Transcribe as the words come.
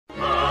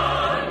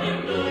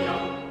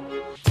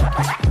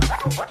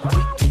Thank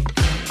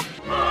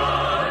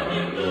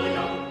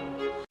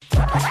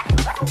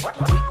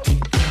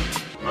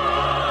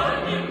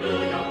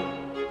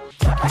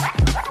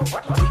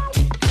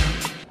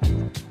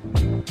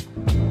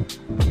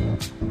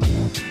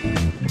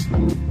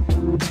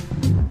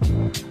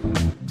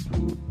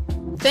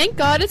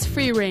God it's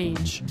free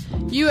range.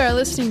 You are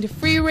listening to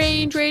Free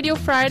Range Radio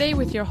Friday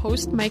with your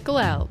host, Michael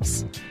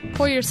Alves.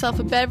 Pour yourself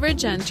a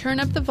beverage and turn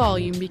up the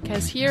volume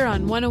because here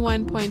on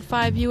 101.5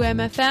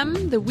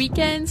 UMFM, the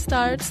weekend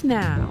starts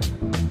now.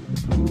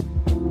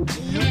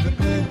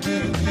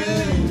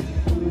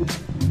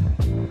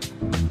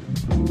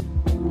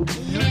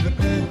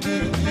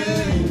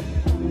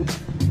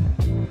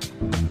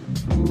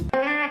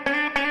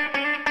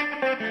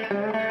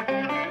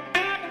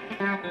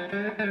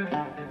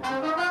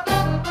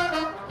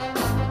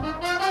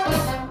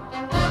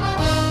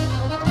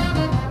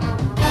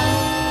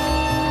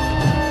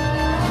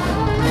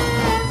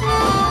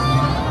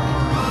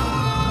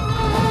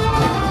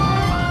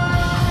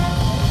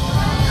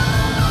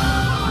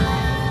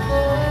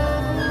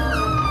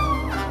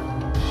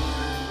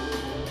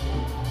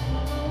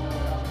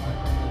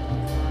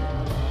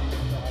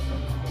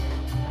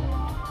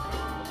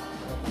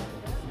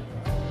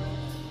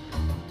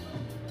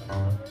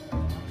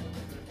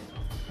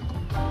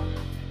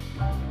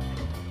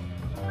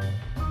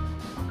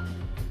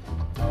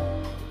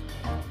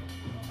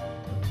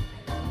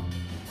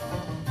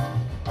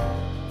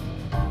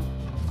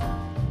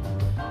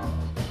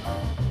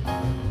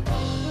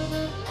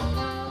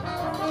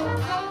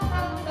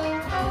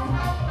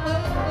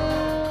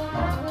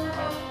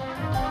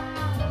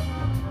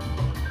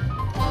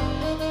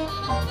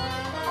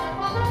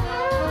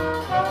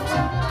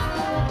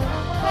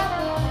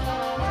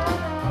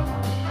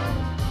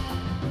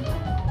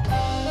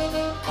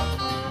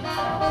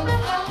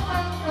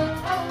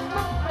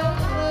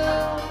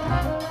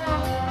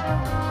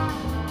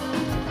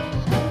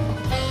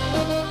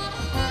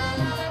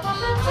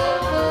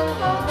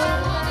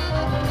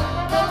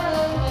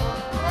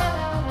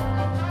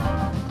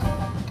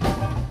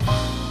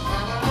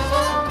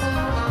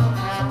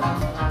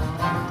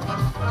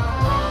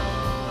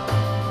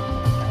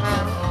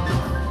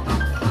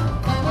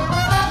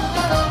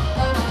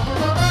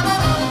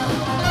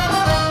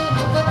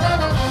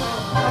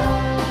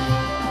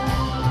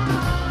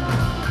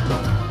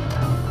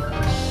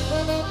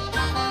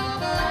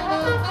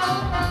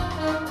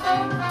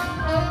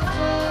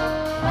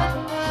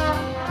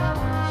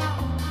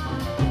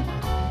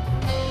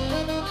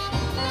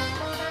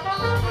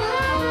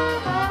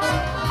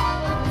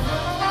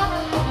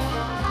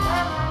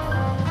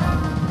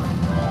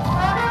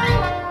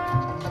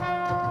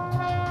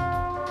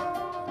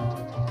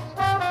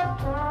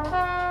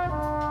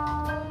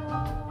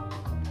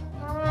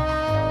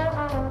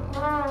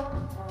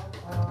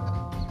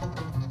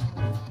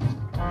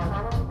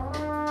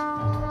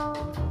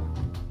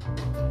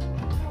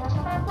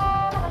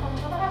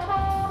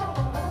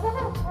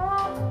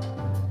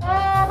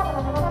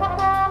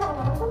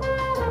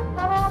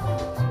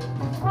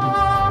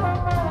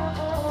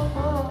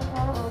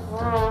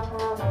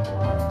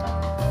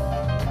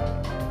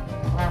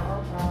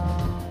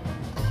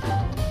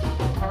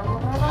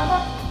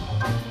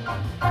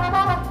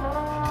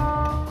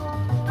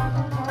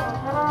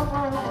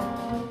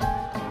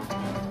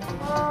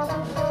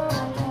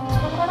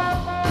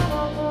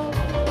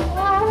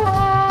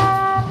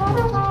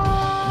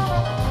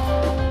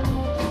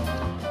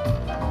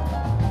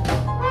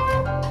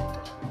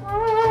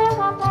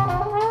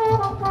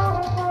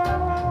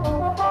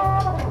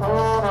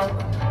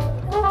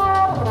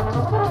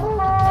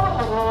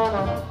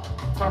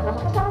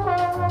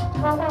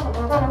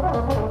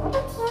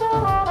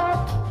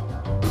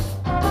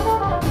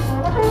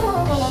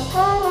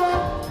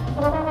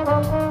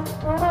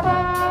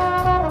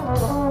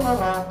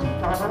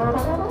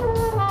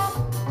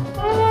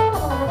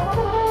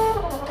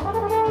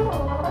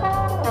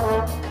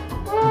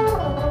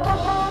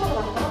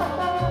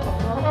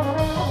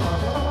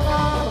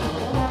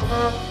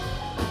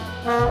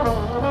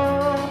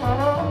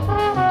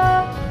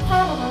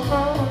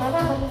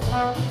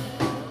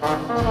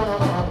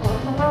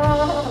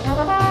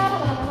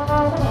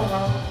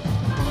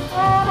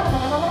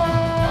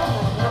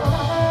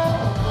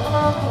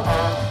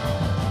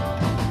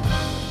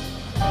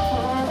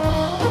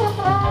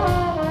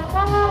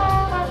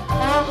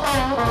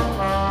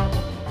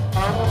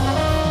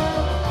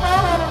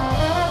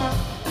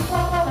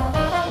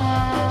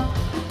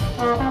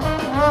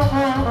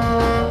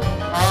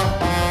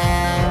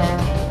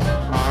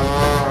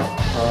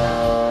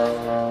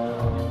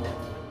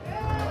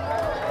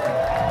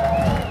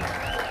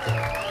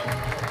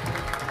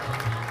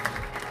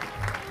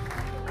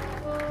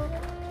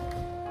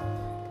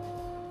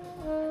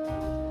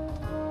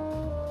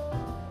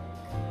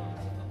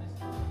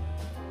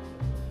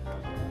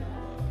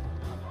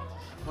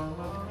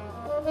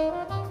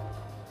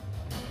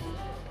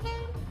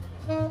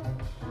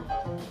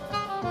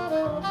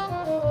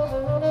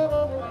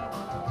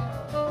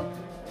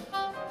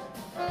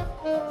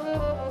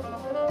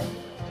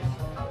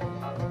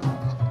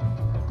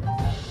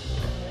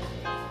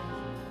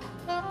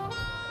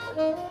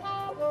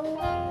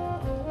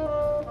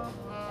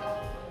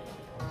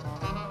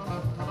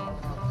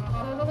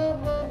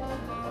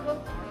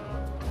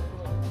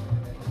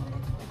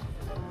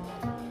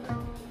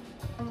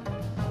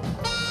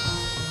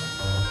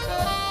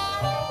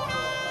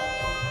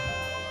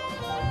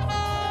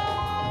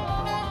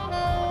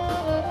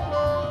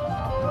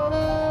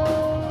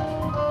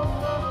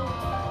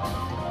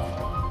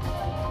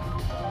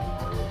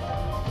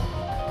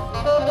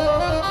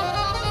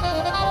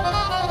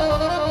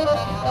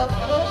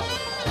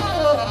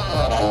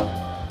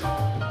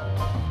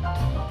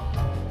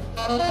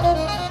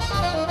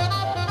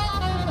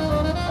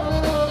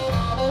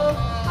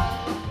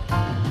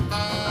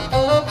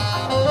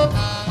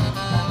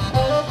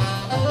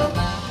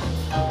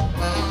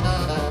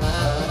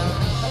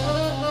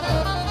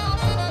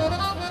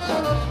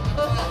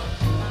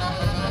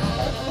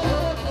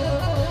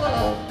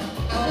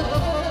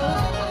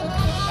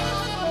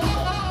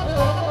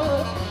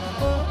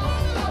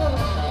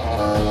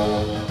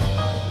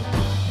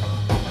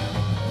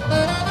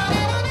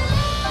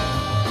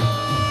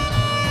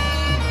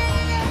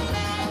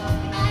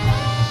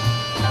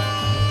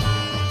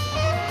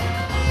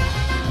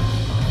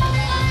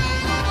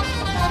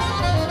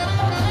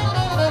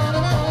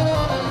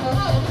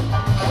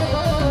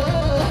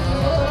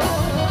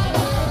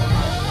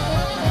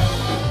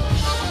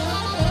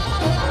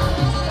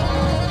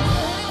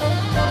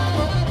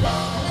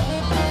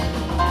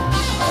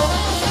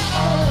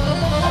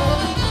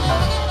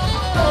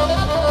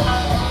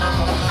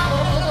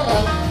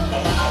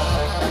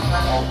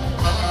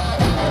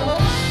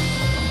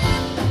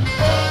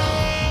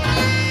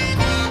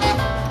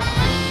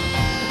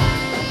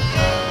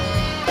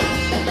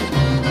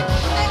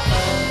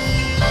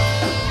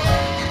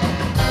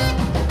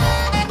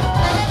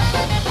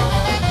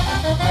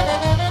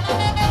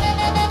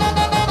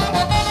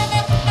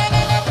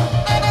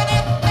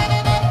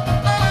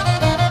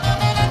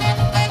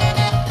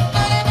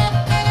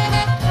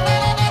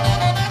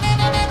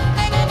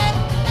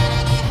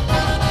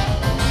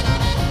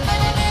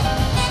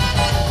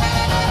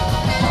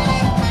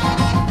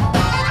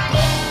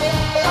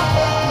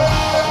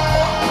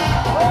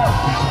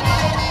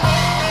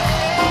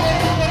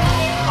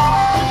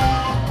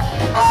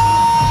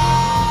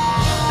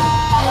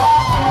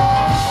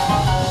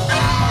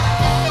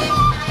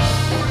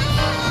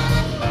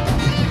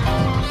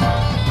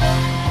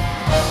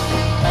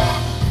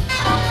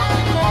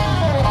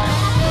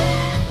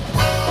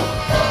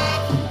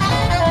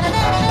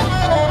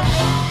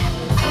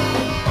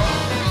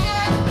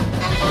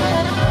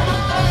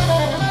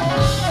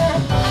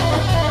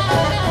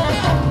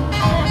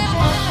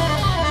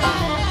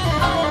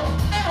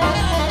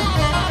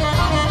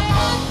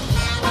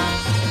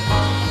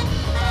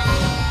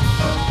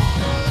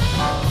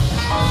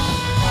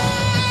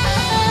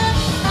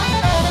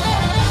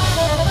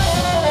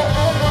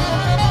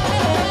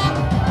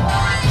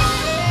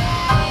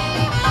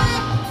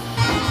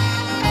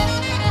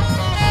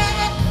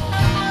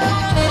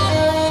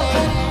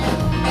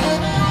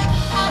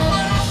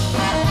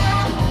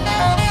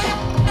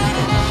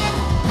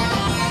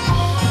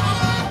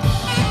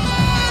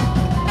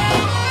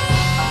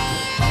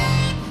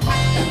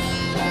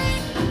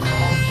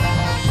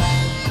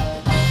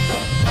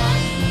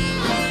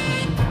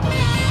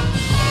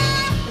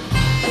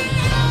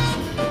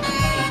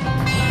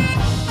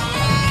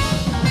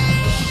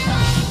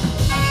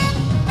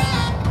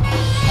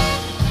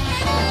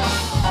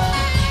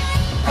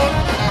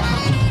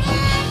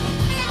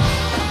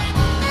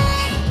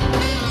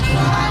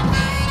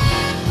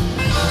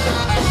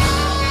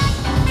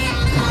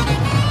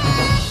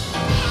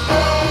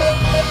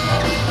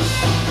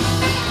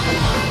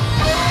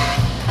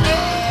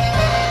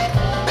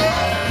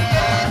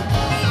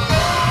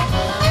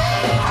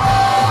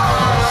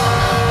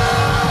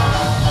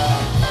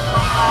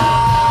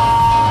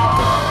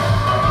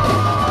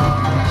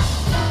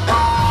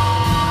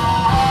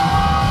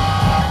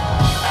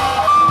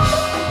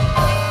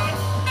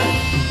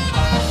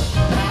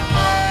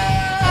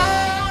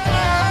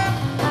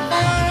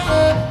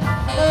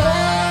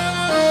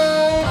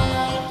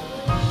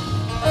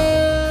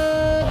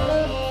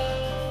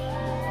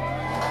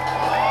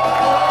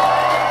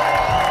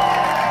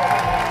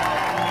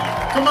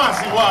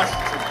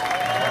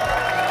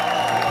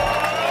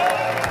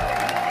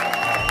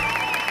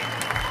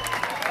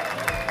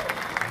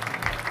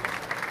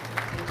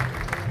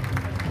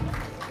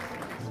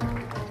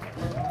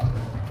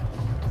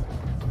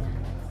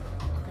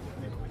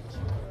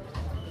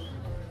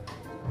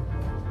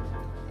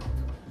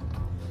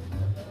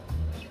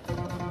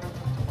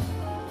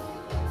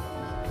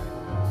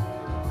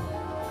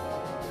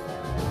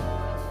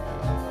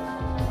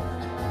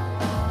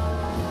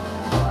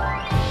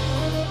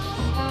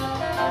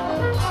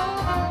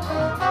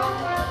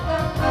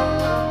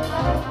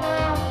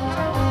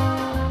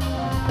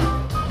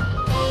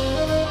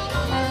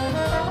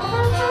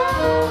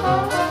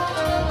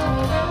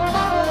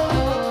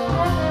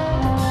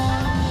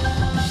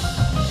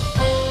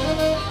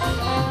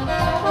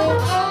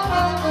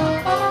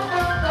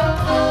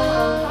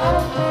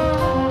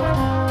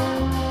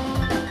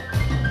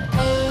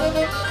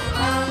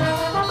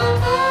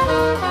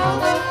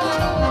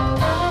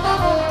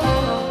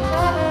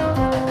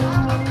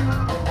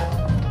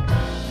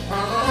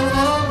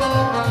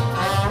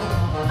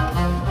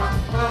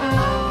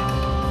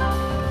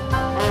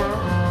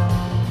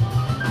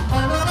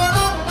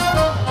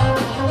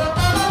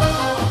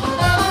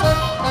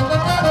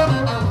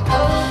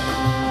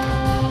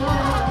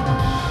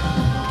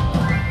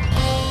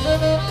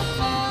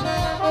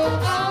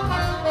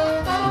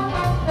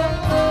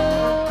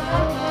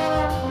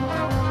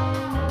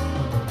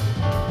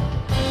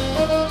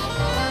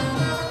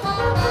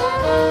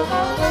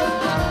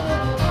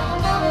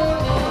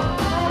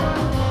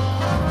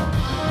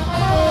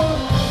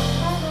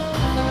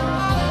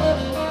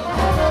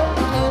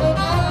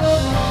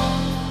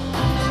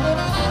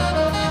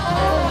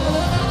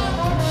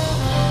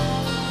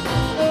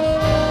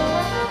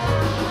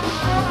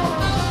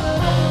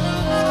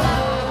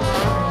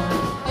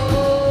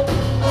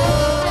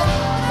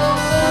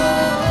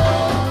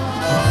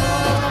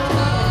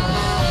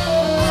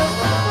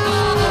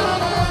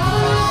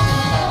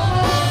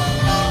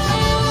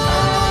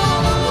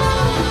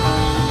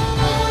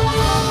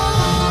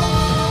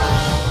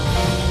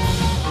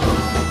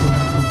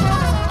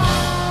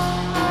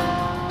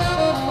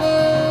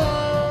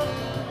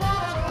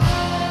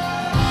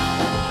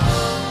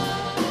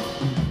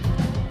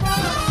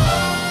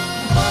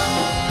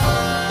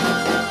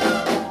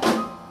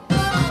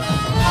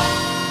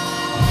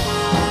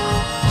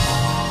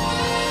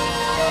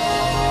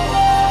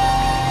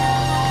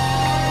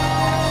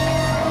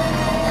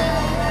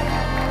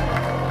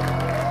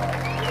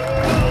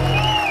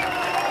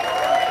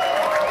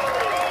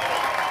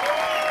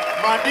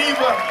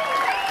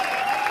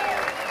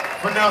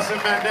 for Nelson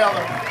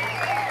Mandela.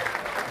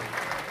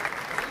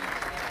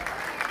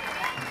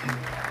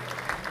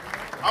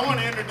 I want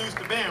to introduce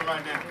the band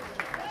right now.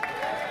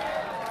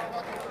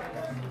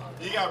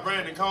 You got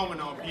Brandon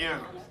Coleman on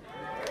piano.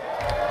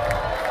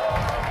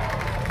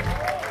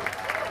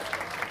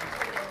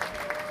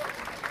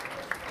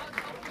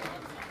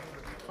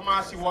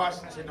 Kamasi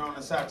Washington on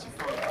the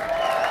saxophone.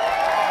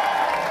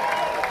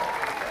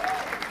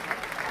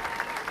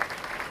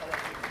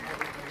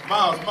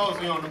 Miles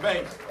Mosley on the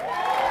bass.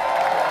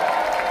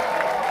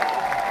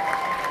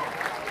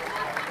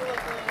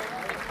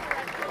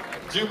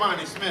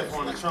 Jumani Smith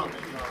on the trumpet.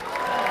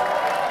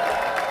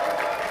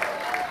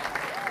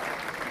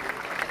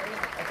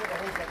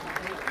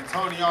 And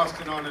Tony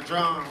Austin on the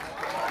drums.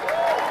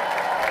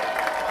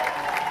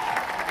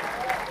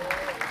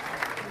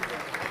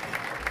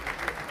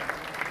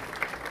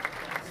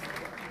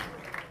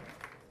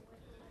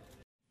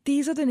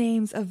 These are the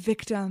names of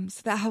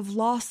victims that have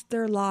lost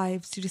their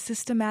lives due to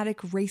systematic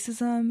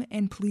racism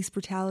and police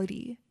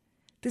brutality.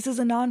 This is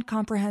a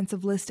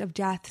non-comprehensive list of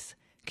deaths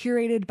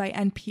curated by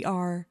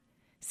NPR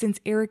since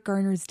Eric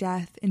Garner's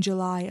death in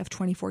July of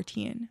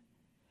 2014.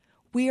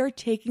 We are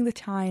taking the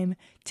time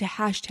to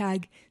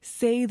hashtag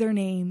say their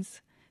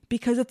names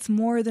because it's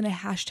more than a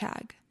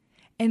hashtag,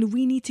 and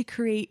we need to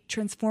create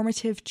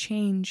transformative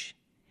change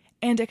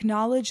and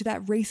acknowledge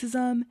that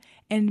racism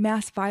and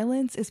mass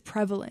violence is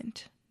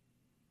prevalent.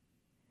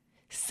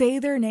 Say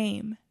their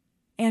name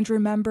and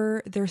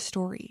remember their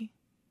story.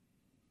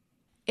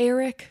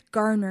 Eric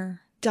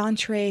Garner,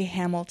 Dontre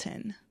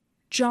Hamilton,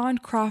 John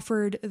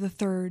Crawford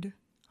III,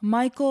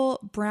 Michael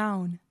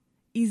Brown,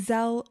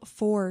 Ezell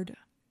Ford,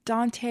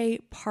 Dante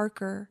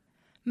Parker,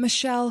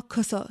 Michelle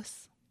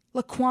Cussos,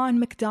 Laquan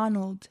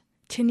McDonald,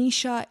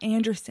 Tanisha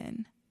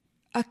Anderson,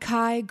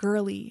 Akai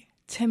Gurley,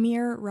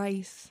 Tamir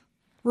Rice,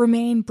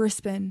 Romaine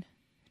Brisbane,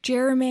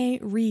 Jeremy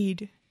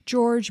Reed,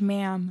 George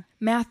Mam,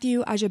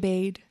 Matthew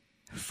Ajabaid,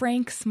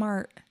 Frank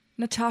Smart,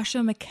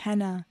 Natasha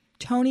McKenna,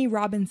 Tony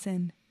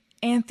Robinson,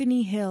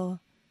 Anthony Hill,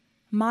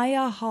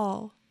 Maya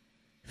Hall,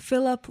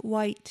 Philip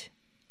White,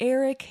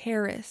 Eric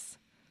Harris,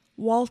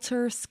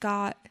 Walter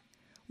Scott,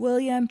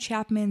 William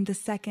Chapman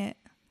II,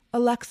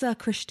 Alexa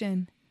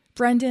Christian,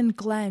 Brendan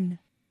Glenn,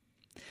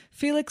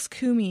 Felix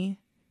Kumi,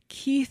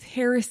 Keith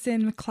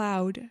Harrison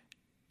McLeod,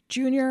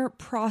 Junior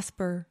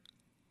Prosper,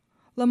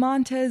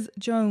 Lamontez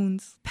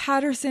Jones,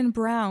 Patterson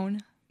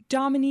Brown,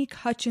 Dominique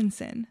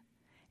Hutchinson,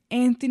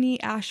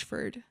 Anthony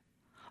Ashford,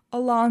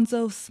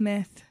 Alonzo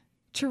Smith,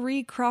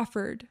 Tariq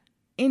Crawford,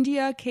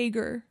 India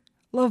Kager,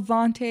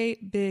 Levante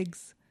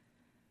Biggs,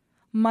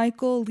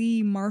 Michael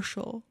Lee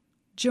Marshall,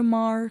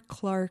 Jamar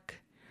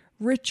Clark,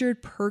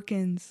 Richard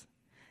Perkins,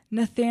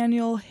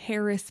 Nathaniel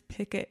Harris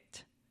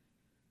Pickett,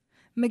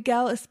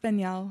 Miguel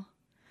Espanol,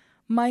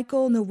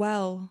 Michael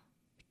Noel,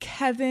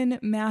 Kevin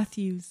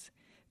Matthews,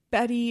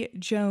 Betty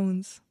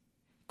Jones,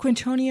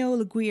 Quintonio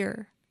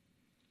Laguerre,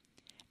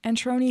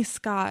 Antroni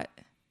Scott,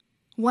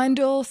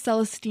 Wendell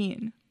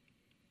Celestine,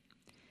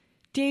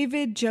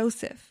 David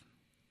Joseph,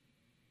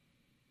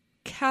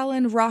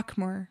 Callan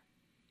Rockmore,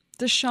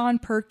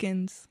 Deshaun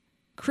Perkins,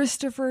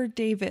 Christopher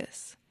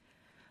Davis,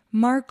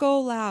 Marco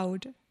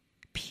Loud,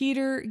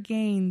 Peter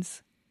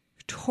Gaines,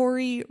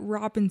 Tori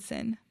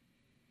Robinson,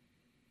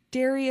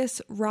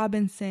 Darius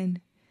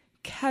Robinson,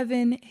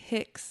 Kevin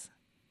Hicks,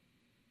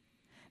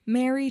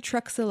 Mary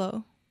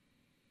Truxillo,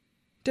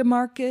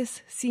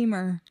 DeMarcus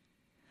Seymour,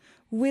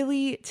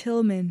 Willie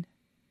Tillman,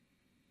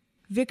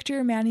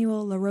 Victor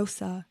Manuel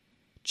LaRosa,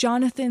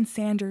 Jonathan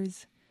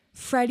Sanders,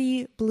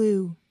 Freddie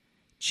Blue,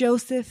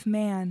 Joseph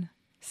Mann,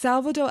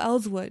 Salvador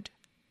Ellswood,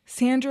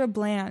 Sandra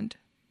Bland,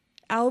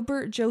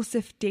 Albert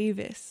Joseph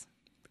Davis,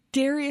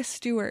 Darius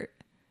Stewart,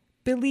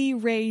 Billy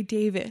Ray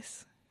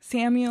Davis,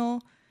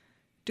 Samuel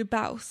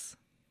Dubouse,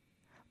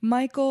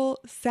 Michael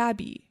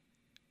Sabi,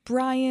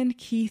 Brian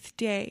Keith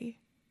Day,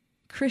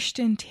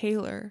 Christian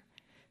Taylor,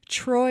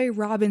 Troy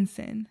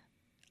Robinson,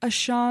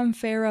 Asham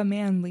Farah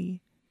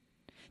Manley,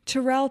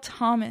 Terrell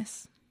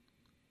Thomas,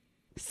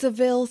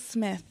 Seville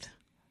Smith,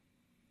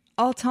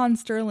 Alton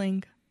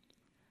Sterling,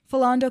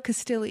 Philando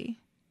Castilli,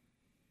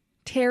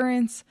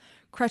 Terrence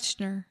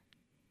Kretschner,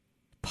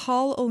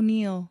 Paul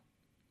O'Neill,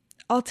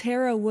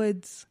 Altera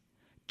Woods,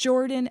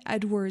 Jordan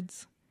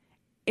Edwards,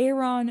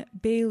 Aaron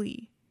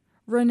Bailey,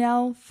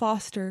 Ronell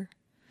Foster,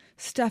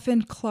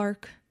 Stephen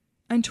Clark,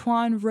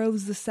 Antoine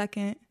Rose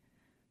II,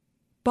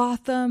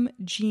 Botham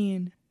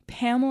Jean,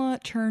 Pamela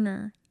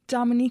Turner,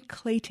 Dominique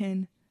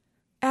Clayton,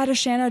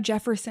 Adashana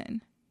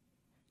Jefferson,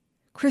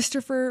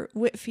 Christopher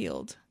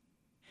Whitfield,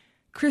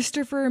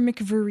 Christopher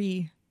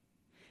McVeary,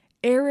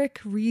 Eric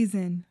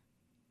Reason,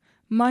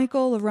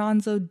 Michael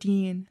Lorenzo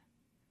Dean,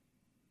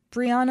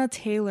 Breonna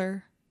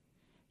Taylor,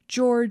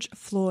 George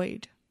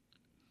Floyd.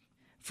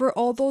 For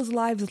all those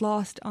lives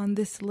lost on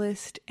this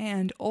list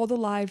and all the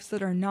lives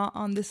that are not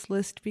on this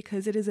list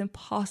because it is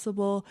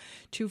impossible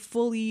to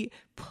fully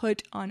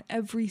put on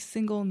every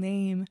single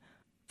name,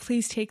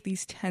 please take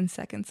these 10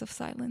 seconds of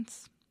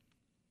silence.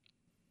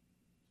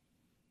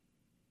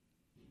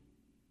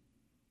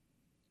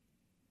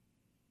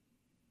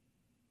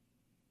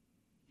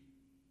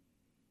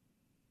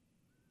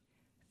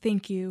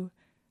 Thank you.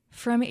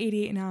 From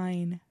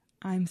 88.9,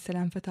 I'm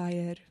Salam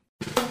Fatayed.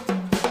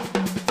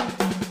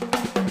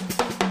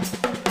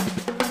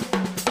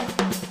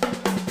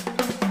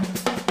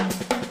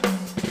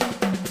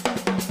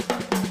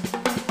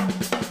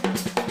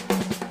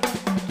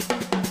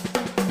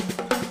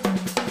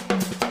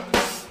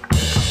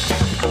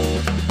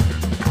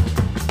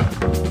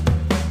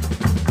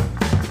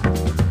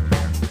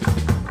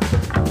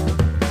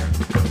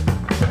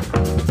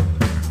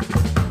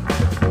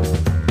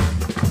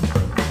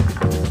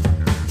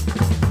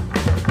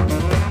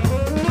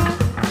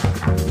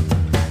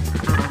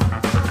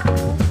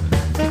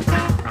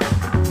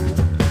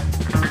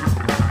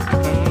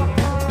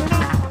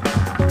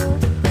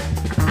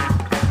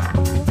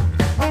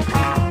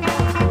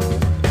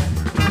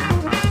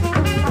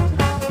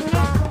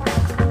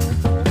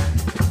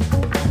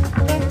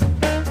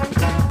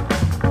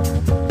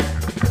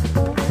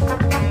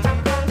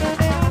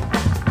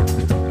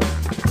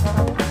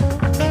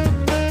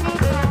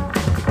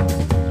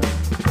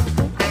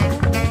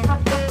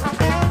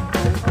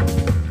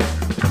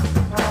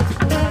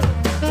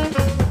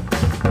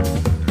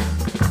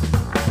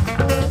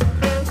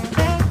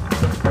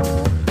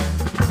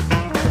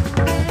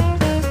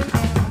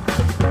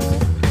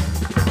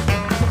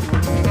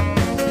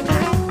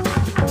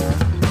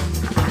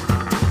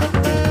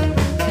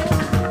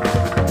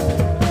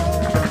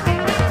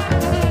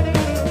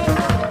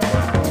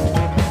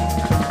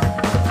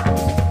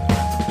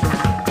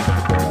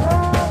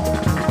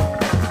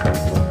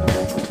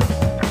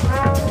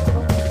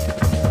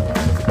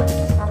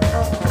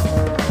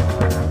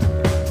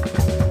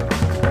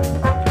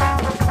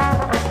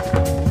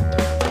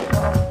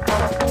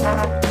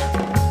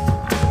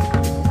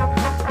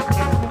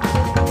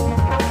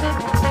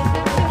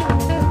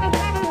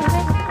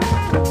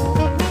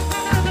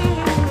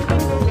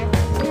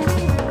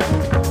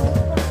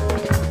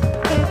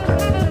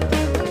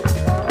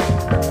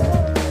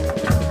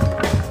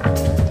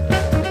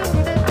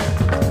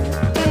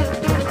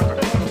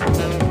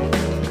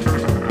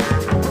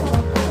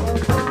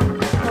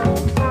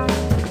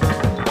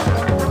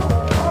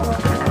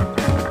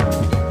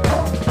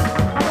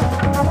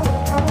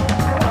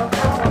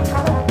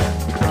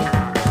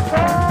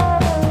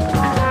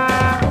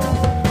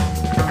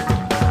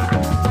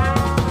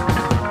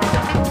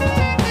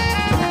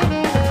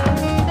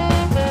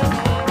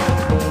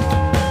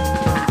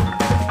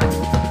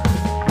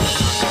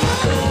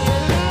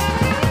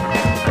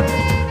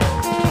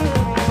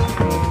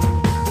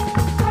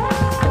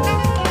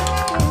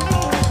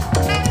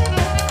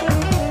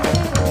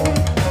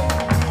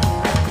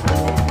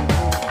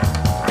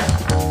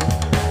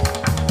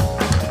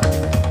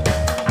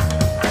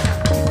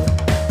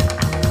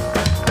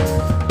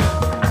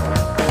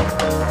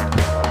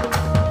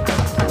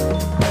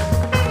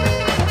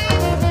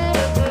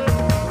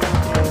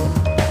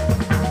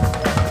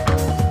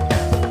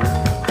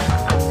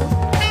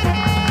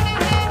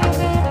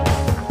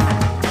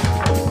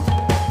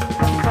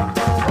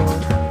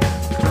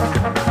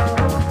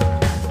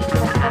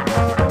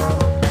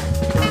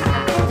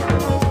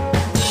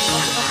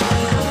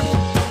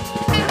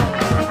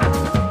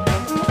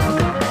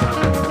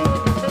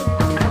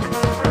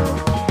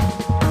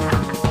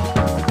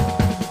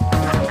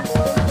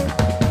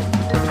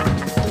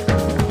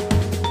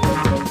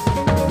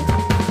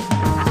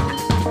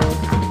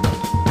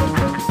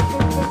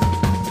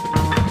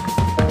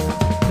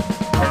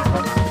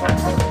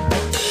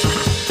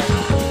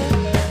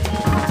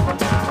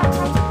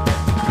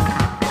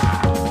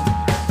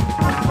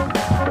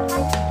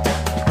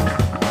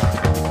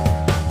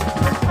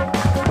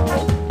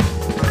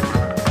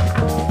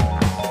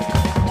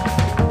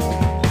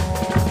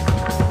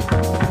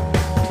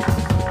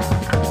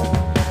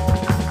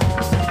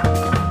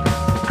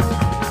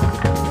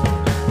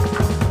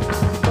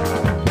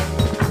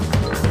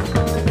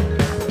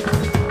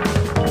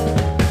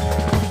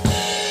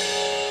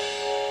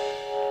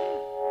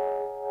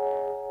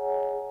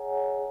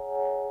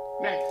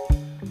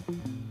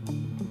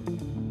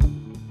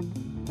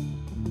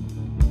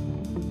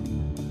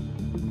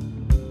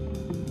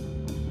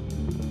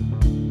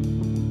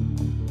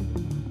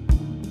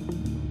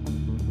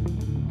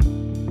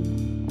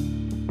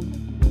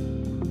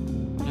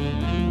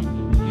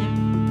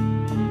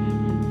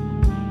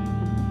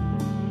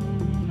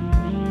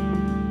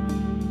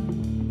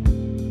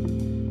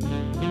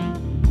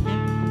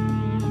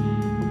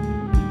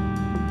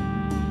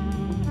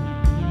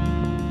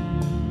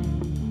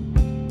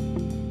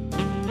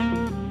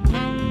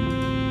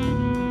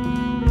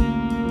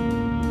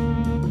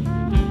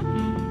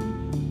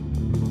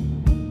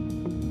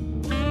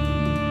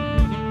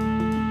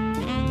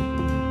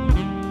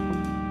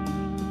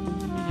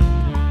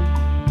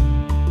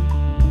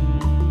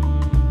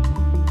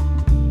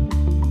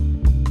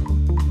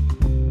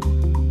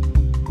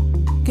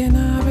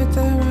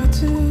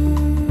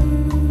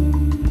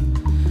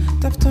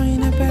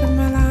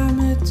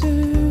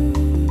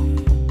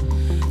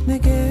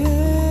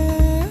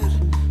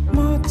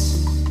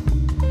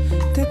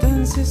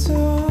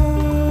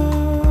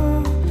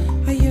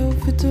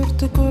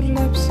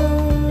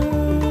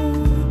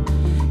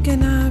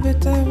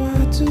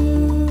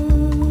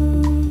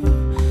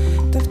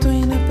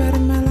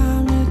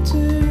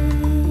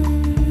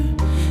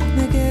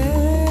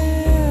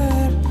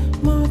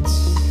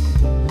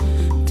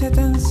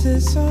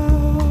 så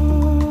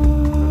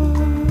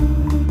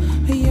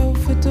jag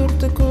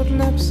förtullte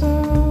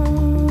kortläpsa.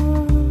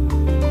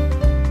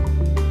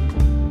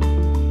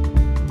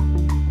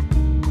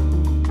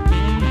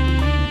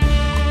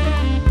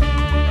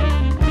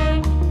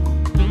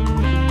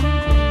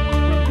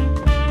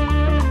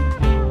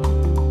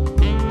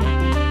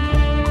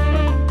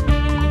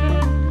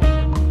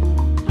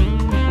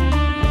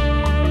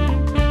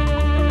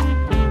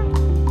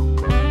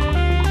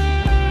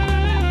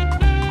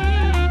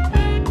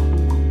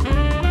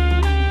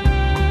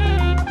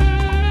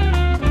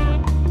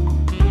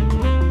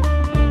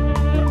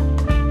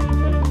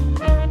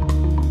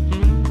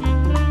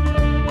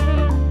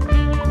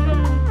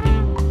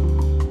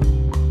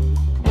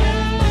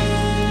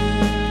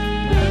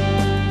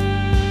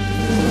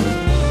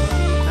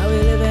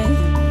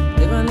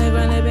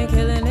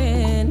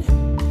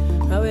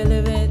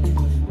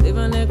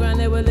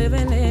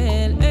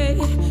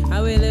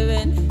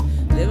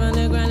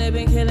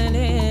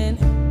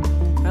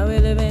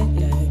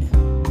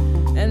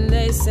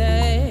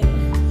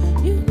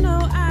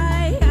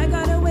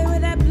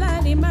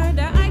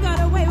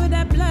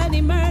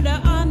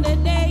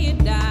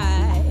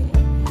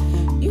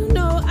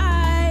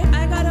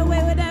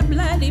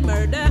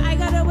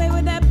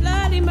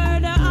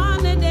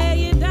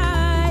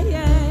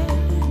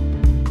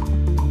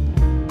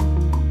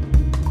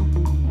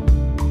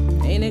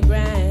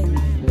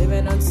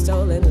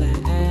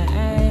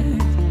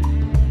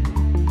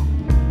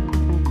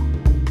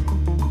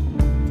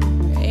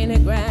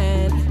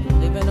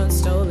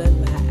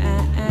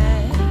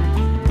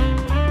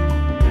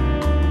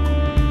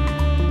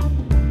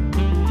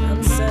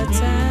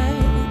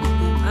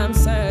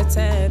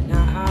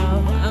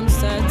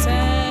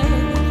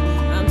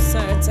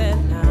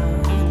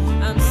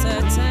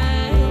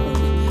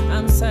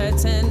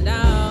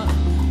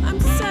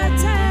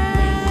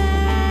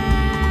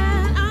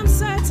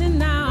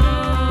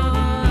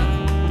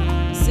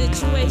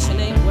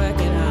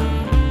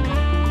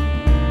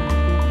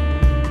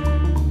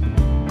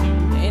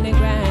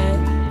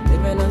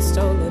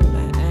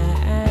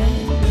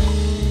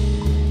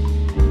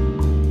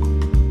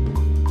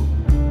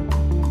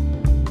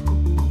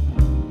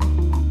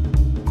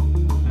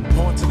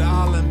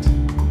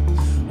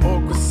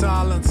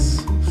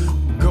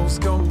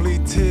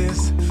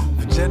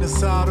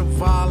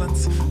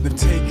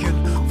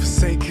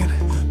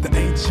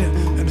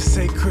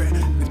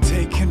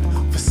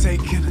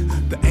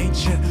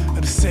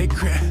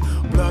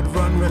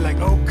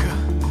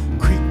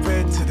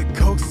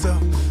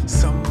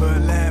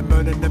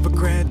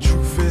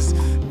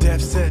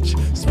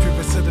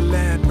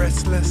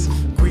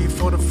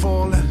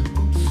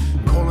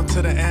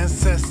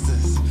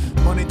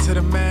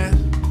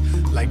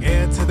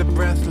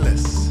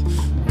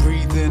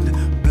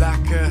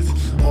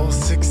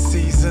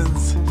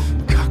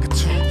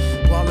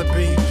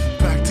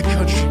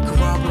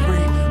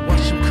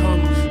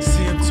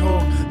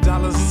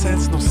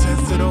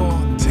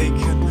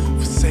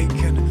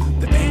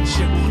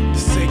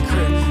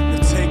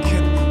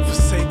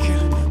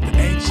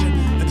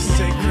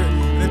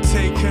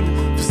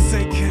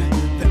 Sacred,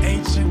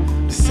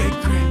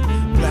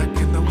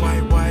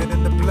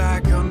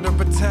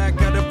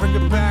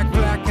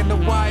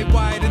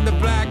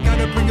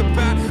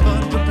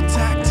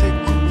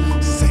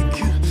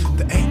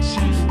 the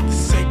ancient, the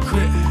sacred.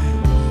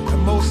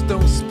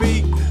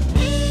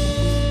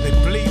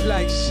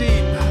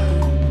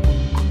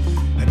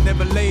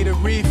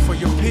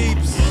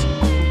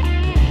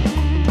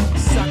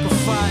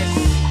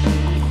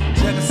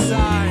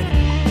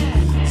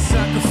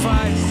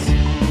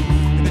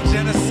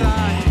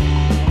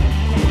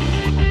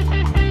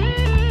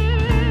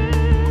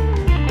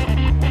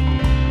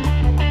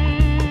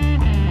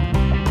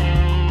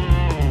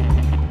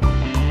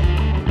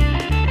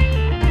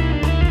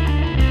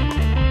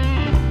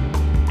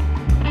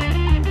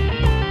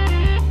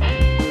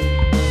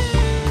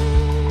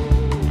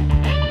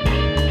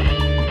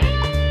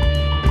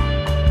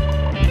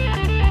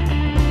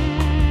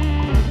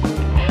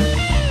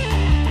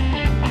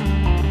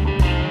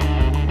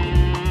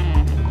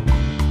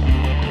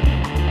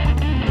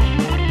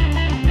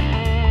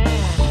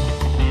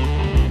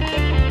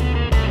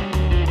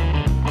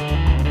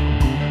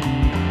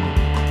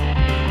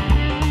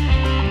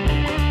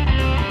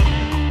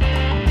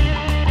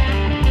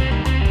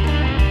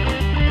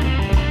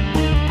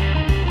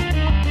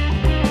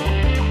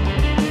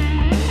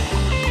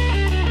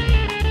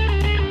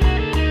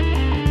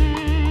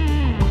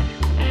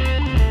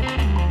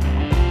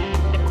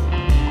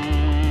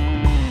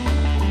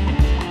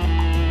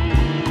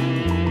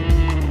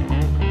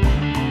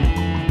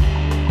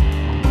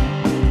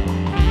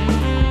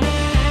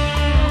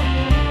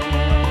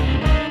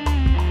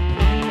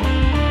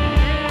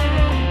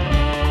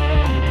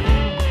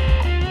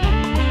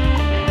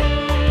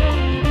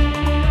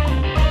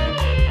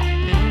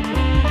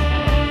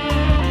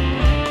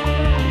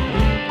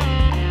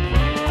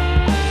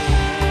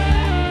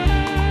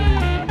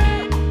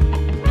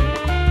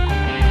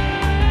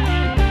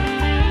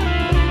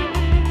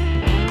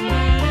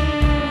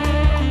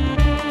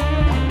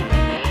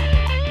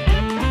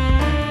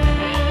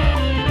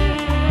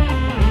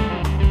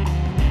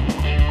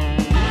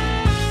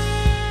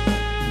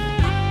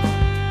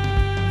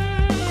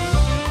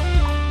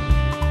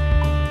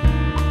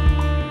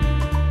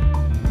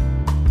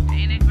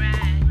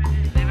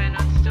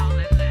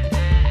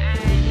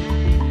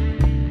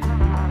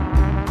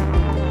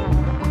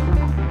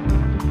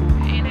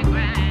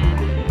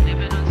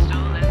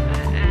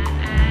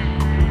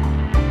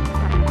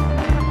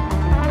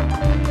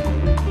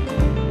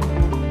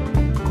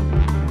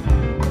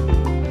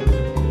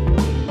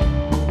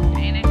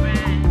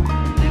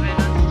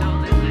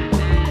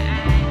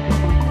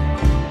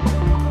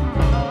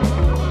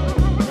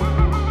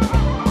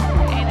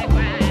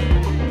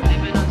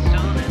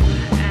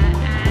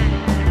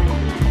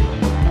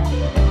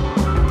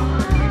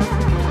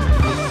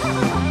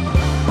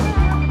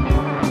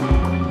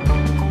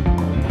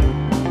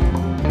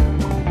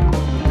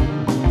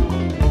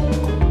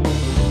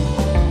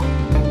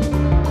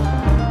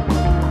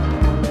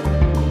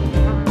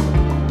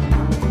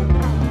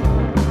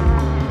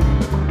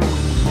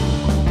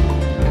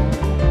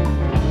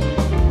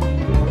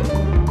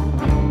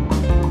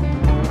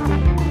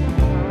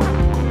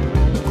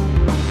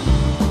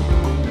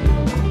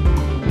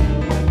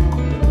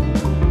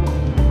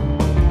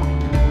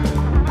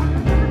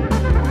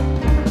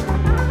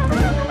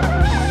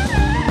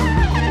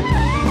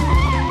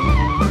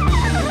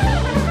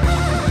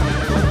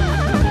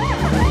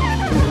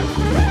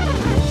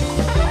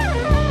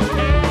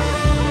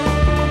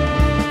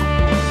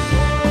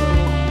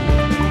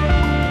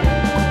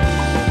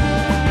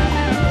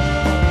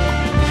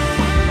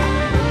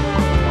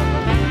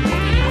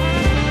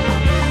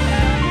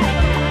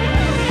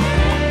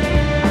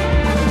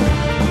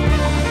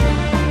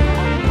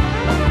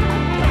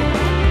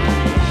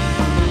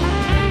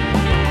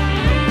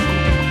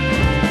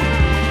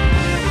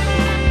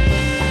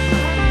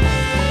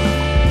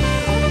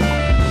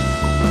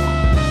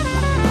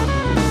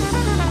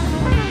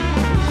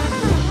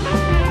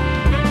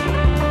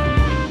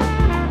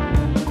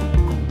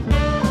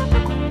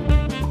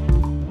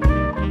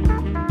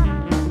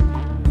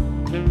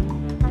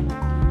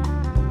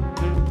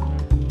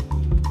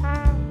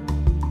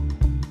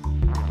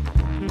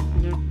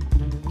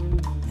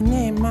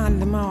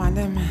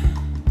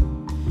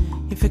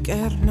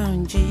 ፍቅር ነው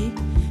እንጂ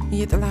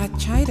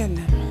የጥላቻ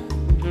አይደለም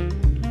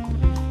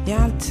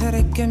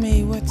ያልተረገመ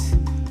ህይወት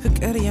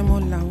ፍቅር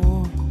የሞላው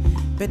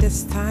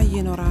በደስታ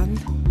ይኖራል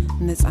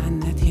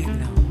ነፃነት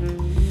ያለው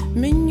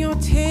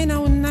ምኞቴ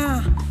ነውና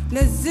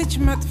ለዚች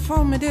መጥፎ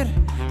ምድር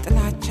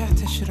ጥላቻ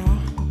ተሽሮ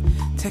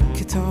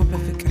ተክቶ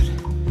በፍቅር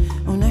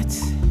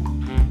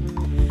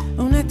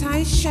እውነት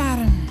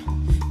አይሻርም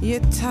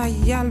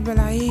ይታያል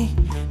በላይ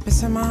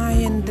በሰማይ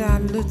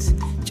እንዳሉት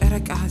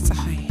ጨረቃ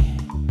ፀሐይ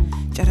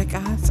ጨረቃ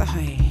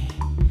ፀሐይ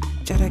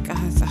ጨረቃ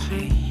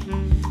ፀሐይ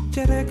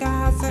ጨረቃ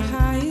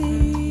ፀሐይ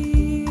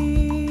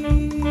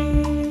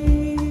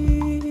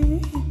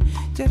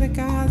ጨረቃ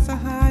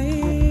ፀሐይ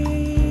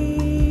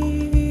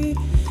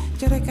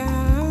ጨረቃ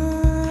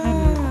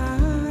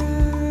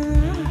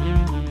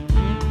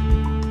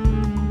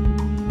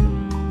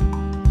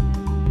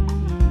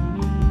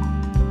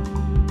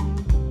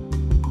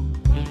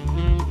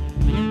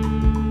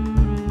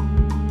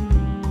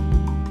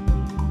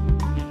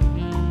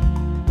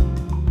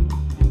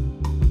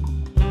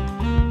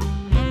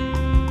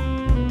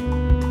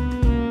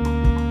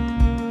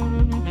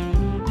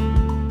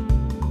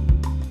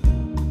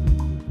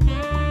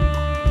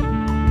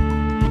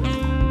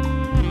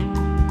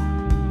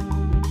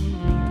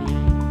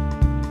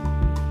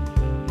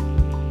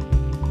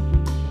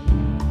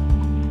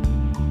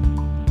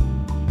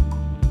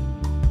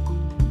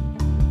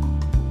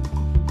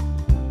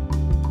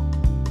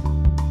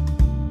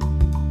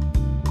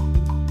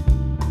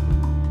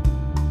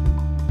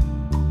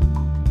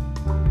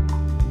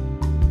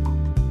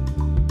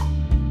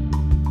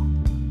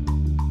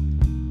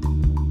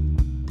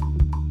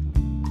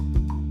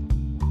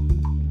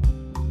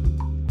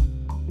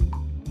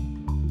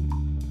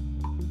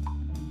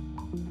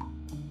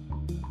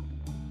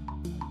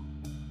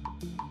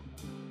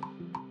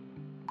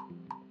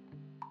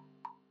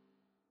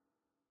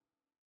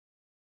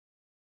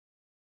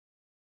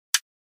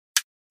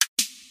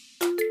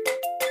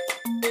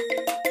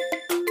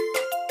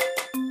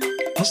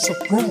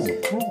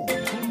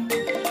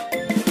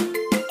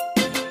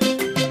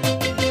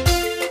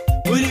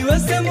Buri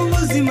wese mu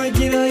buzima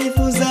agira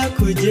yifuza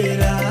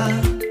kugera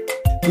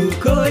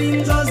gukora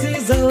inzozi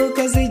zawe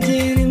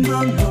ukazigira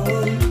impamo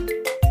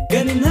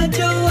kandi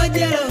ntacyo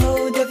wageraho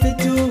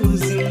udafite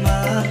ubuzima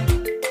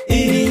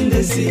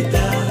irinde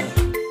sida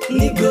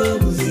nibwo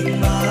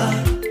buzima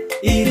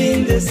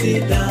irinde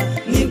sida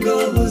nibwo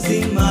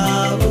buzima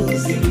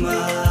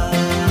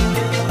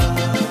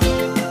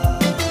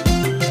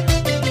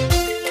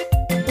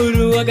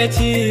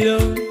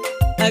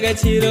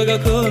agaciro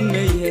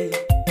gakomeye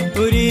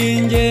uri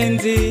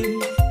ingenzi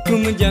ku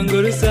muryango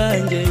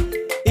rusange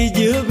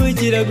igihugu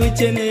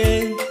kiragukeneye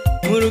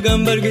mu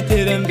rugamba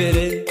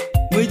rw'iterambere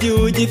mu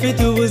gihugu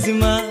gifite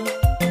ubuzima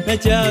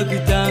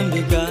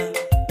ntacyagutambika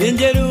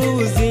rengera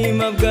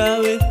ubuzima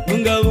bwawe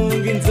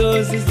bungabunga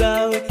inzozi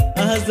zawe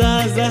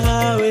ahazaza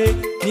hawe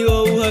ni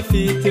wowe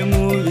uhafite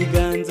mu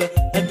biganza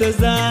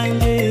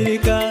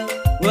atazangirika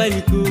wari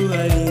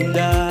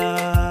kuharinda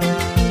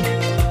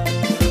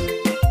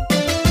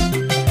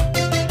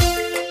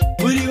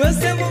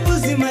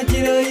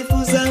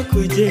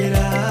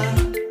kugera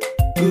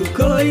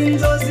gukora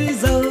inzozi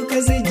zawe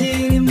ukazigira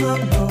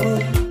impamo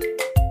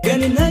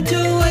kandi ntacyo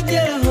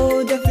wageraho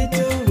udafite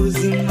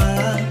ubuzima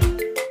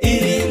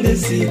irinde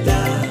sida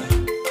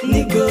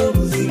nibwo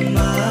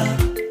buzima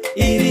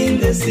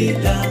irinde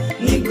sida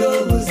nibwo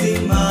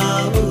buzima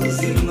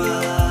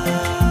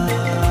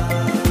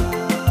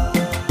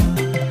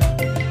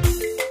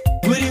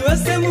buri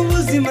wese mu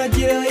buzima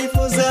agira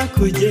yifuza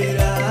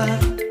kugera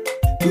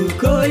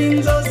gukora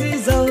inzozi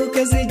zawe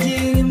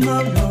ukazigira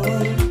impamo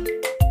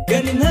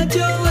kandi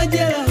ntacyo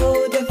wageraho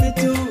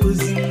udafite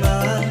ubuzima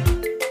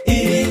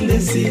irinde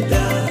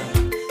sida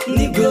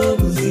nibwo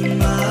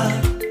buzima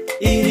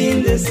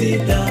irinde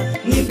sida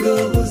nibwo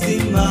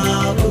buzima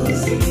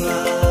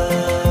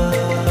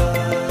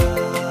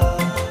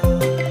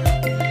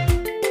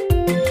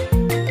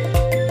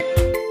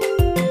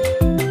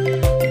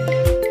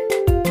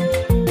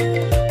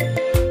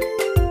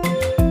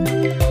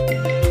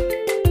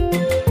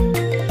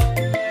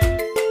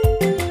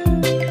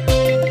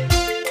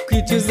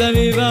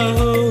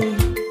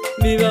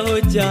bibaho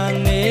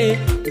cyane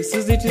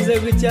usuzicize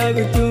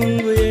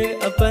gucyagutunguye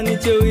apa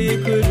nicyo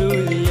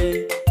wikururiye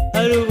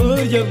hari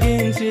uburyo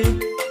bwinshi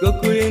bwo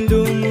kurinda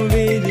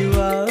umubiri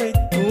wawe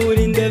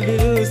uwurinda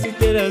virusi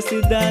itera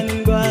sida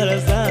n'indwara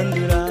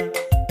zandura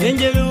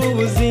rengera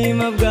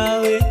ubuzima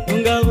bwawe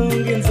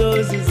bungabunga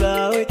inzozi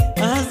zawe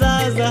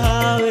ahazaza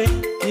hawe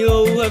ni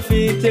wowe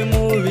uhafite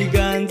mu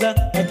biganza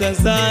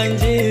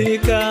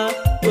atazangirika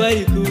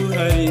wari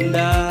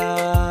kuharinda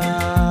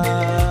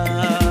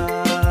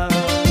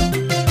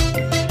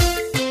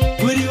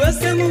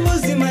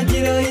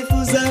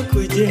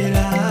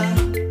kugera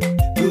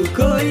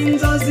gukora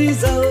inzozi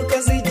zawe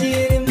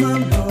ukazigira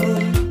impamo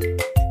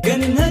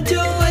kandi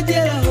ntacyo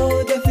wageraho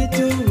udafite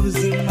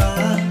ubuzima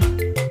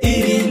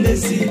irinde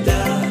sida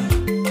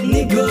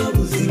nibwo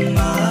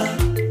buzima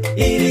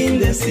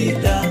irinde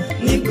sida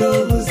nibwo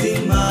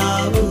buzima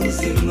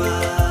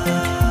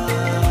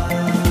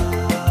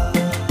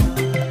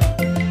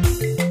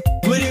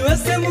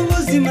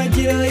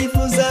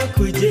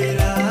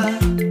uzakugera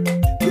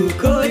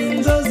gukora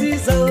inzozi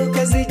zawe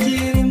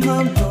ukazigira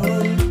impamo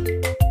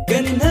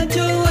kandi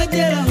ntacyo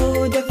wageraho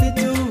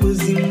udafite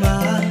ubuzima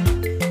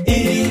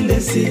irinde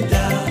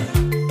sida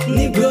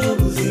nibwo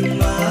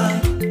buzima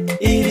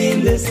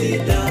irinde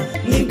sida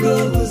nibwo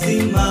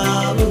buzima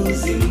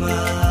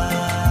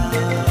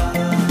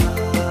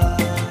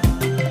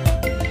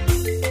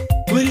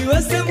buri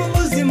wese mu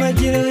buzima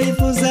agira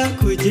yifuza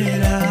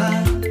kugera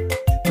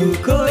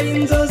gukora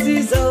inzozi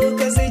zawe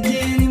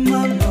ukazigira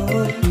impamo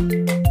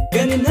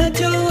kandi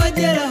ntacyo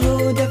wageraho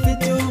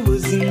udafite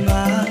ubuzima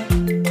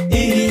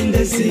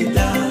irinde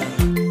sida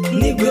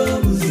nibwo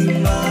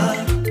buzima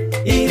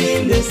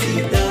irinde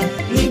sida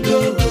nibwo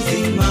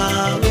buzima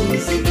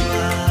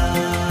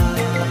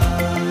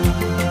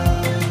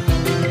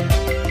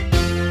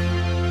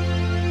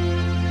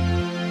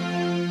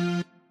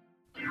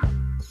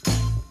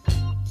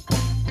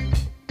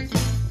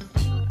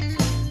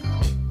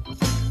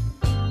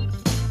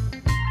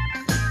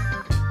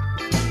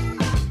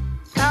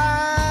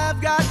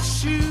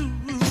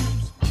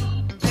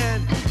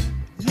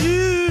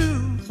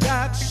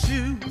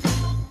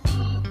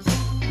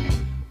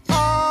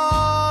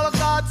All of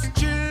God's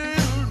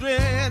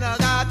children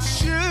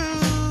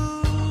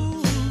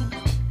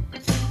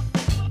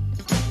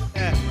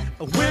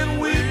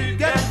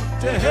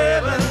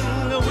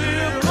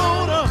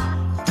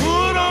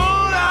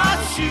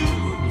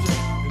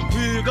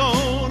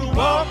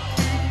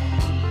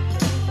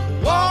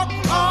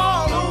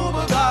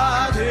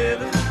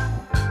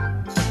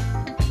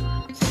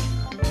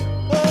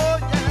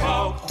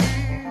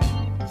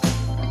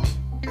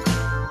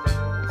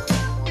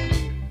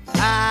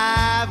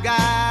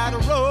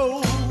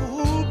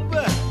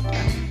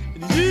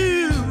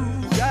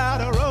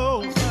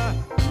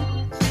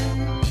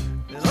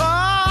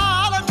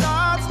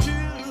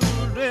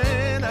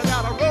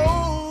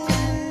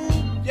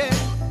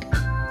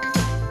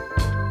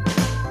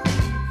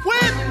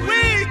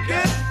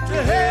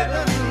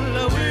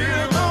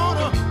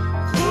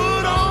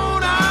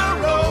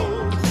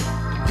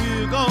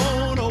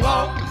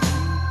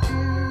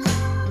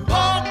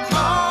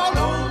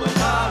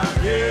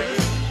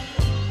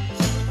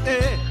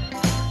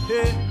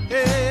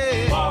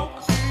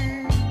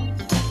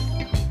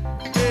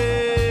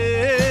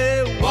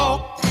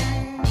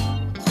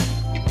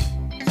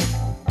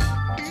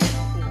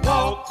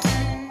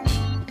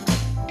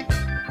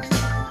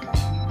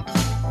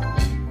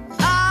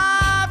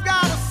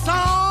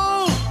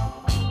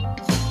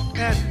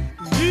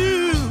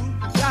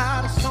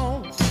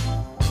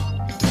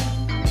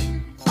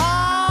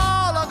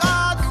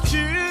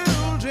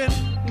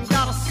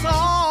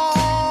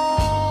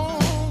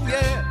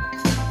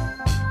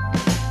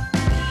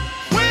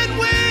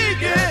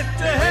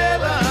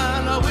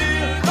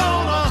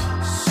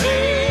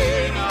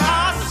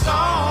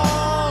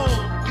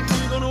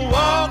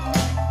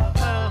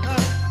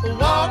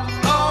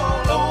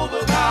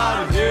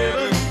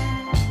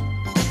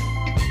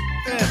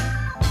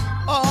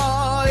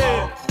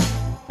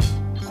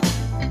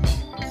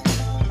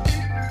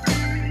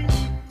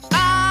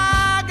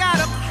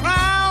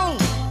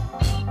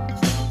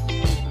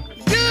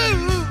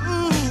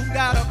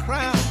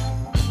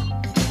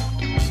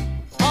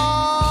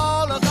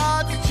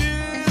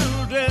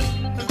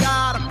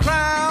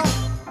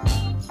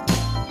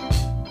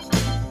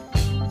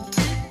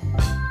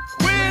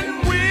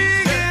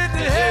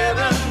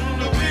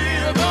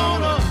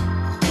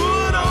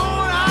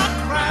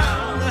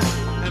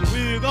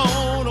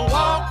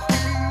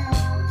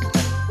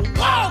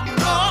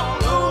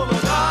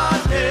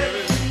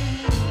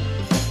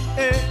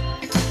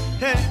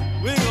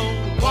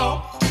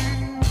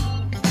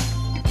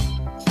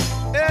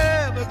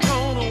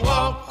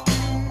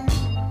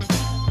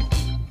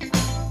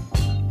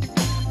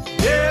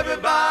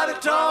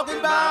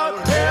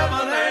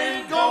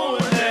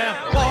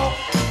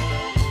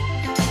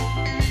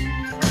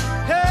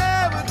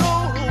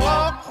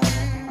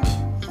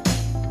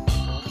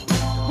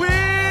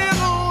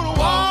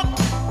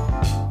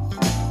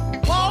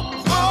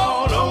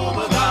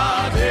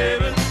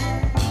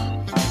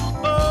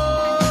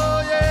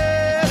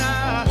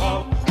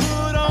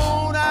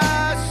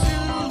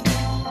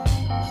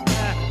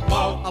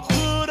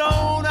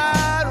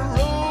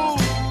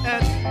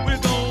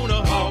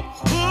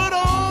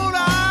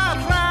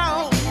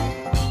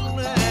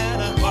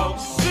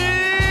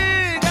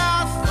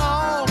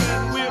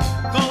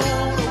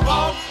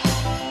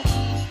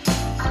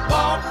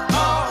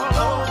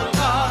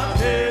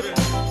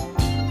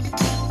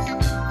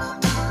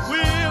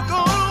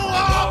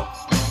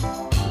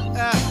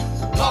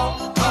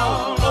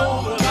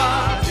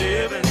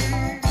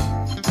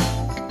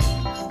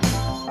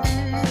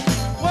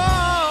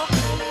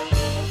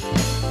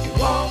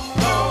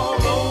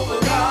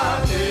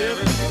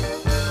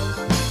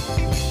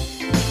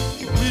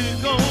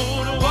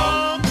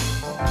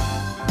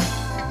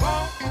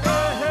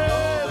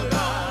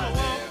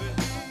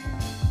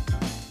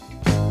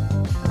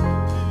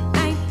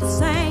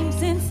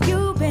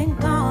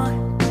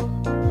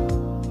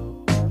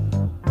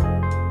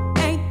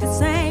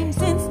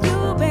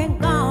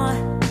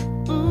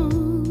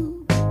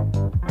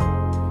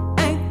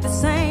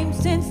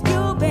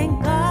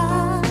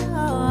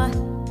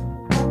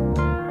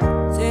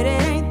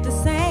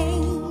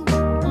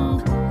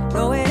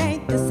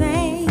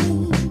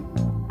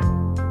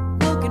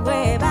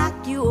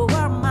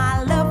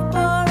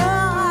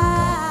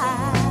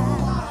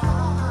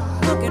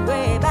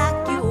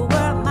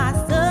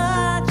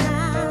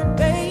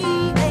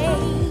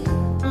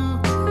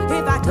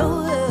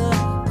told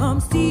her, come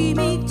see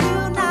me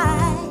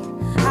tonight.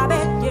 I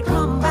bet you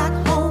come back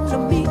home to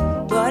me,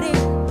 buddy,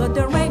 but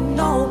there ain't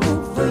no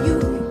room for you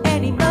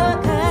anymore.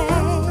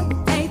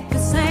 Ain't the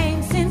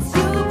same since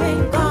you've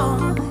been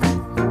gone.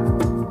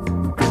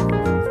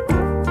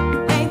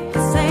 Ain't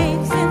the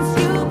same since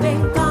you've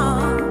been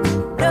gone.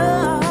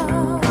 No,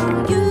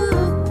 you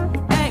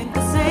ain't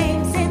the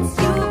same since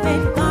you've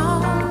been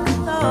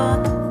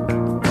gone.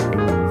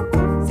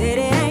 Said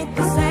it ain't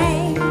the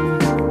same.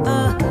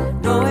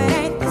 No, it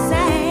ain't the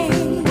same.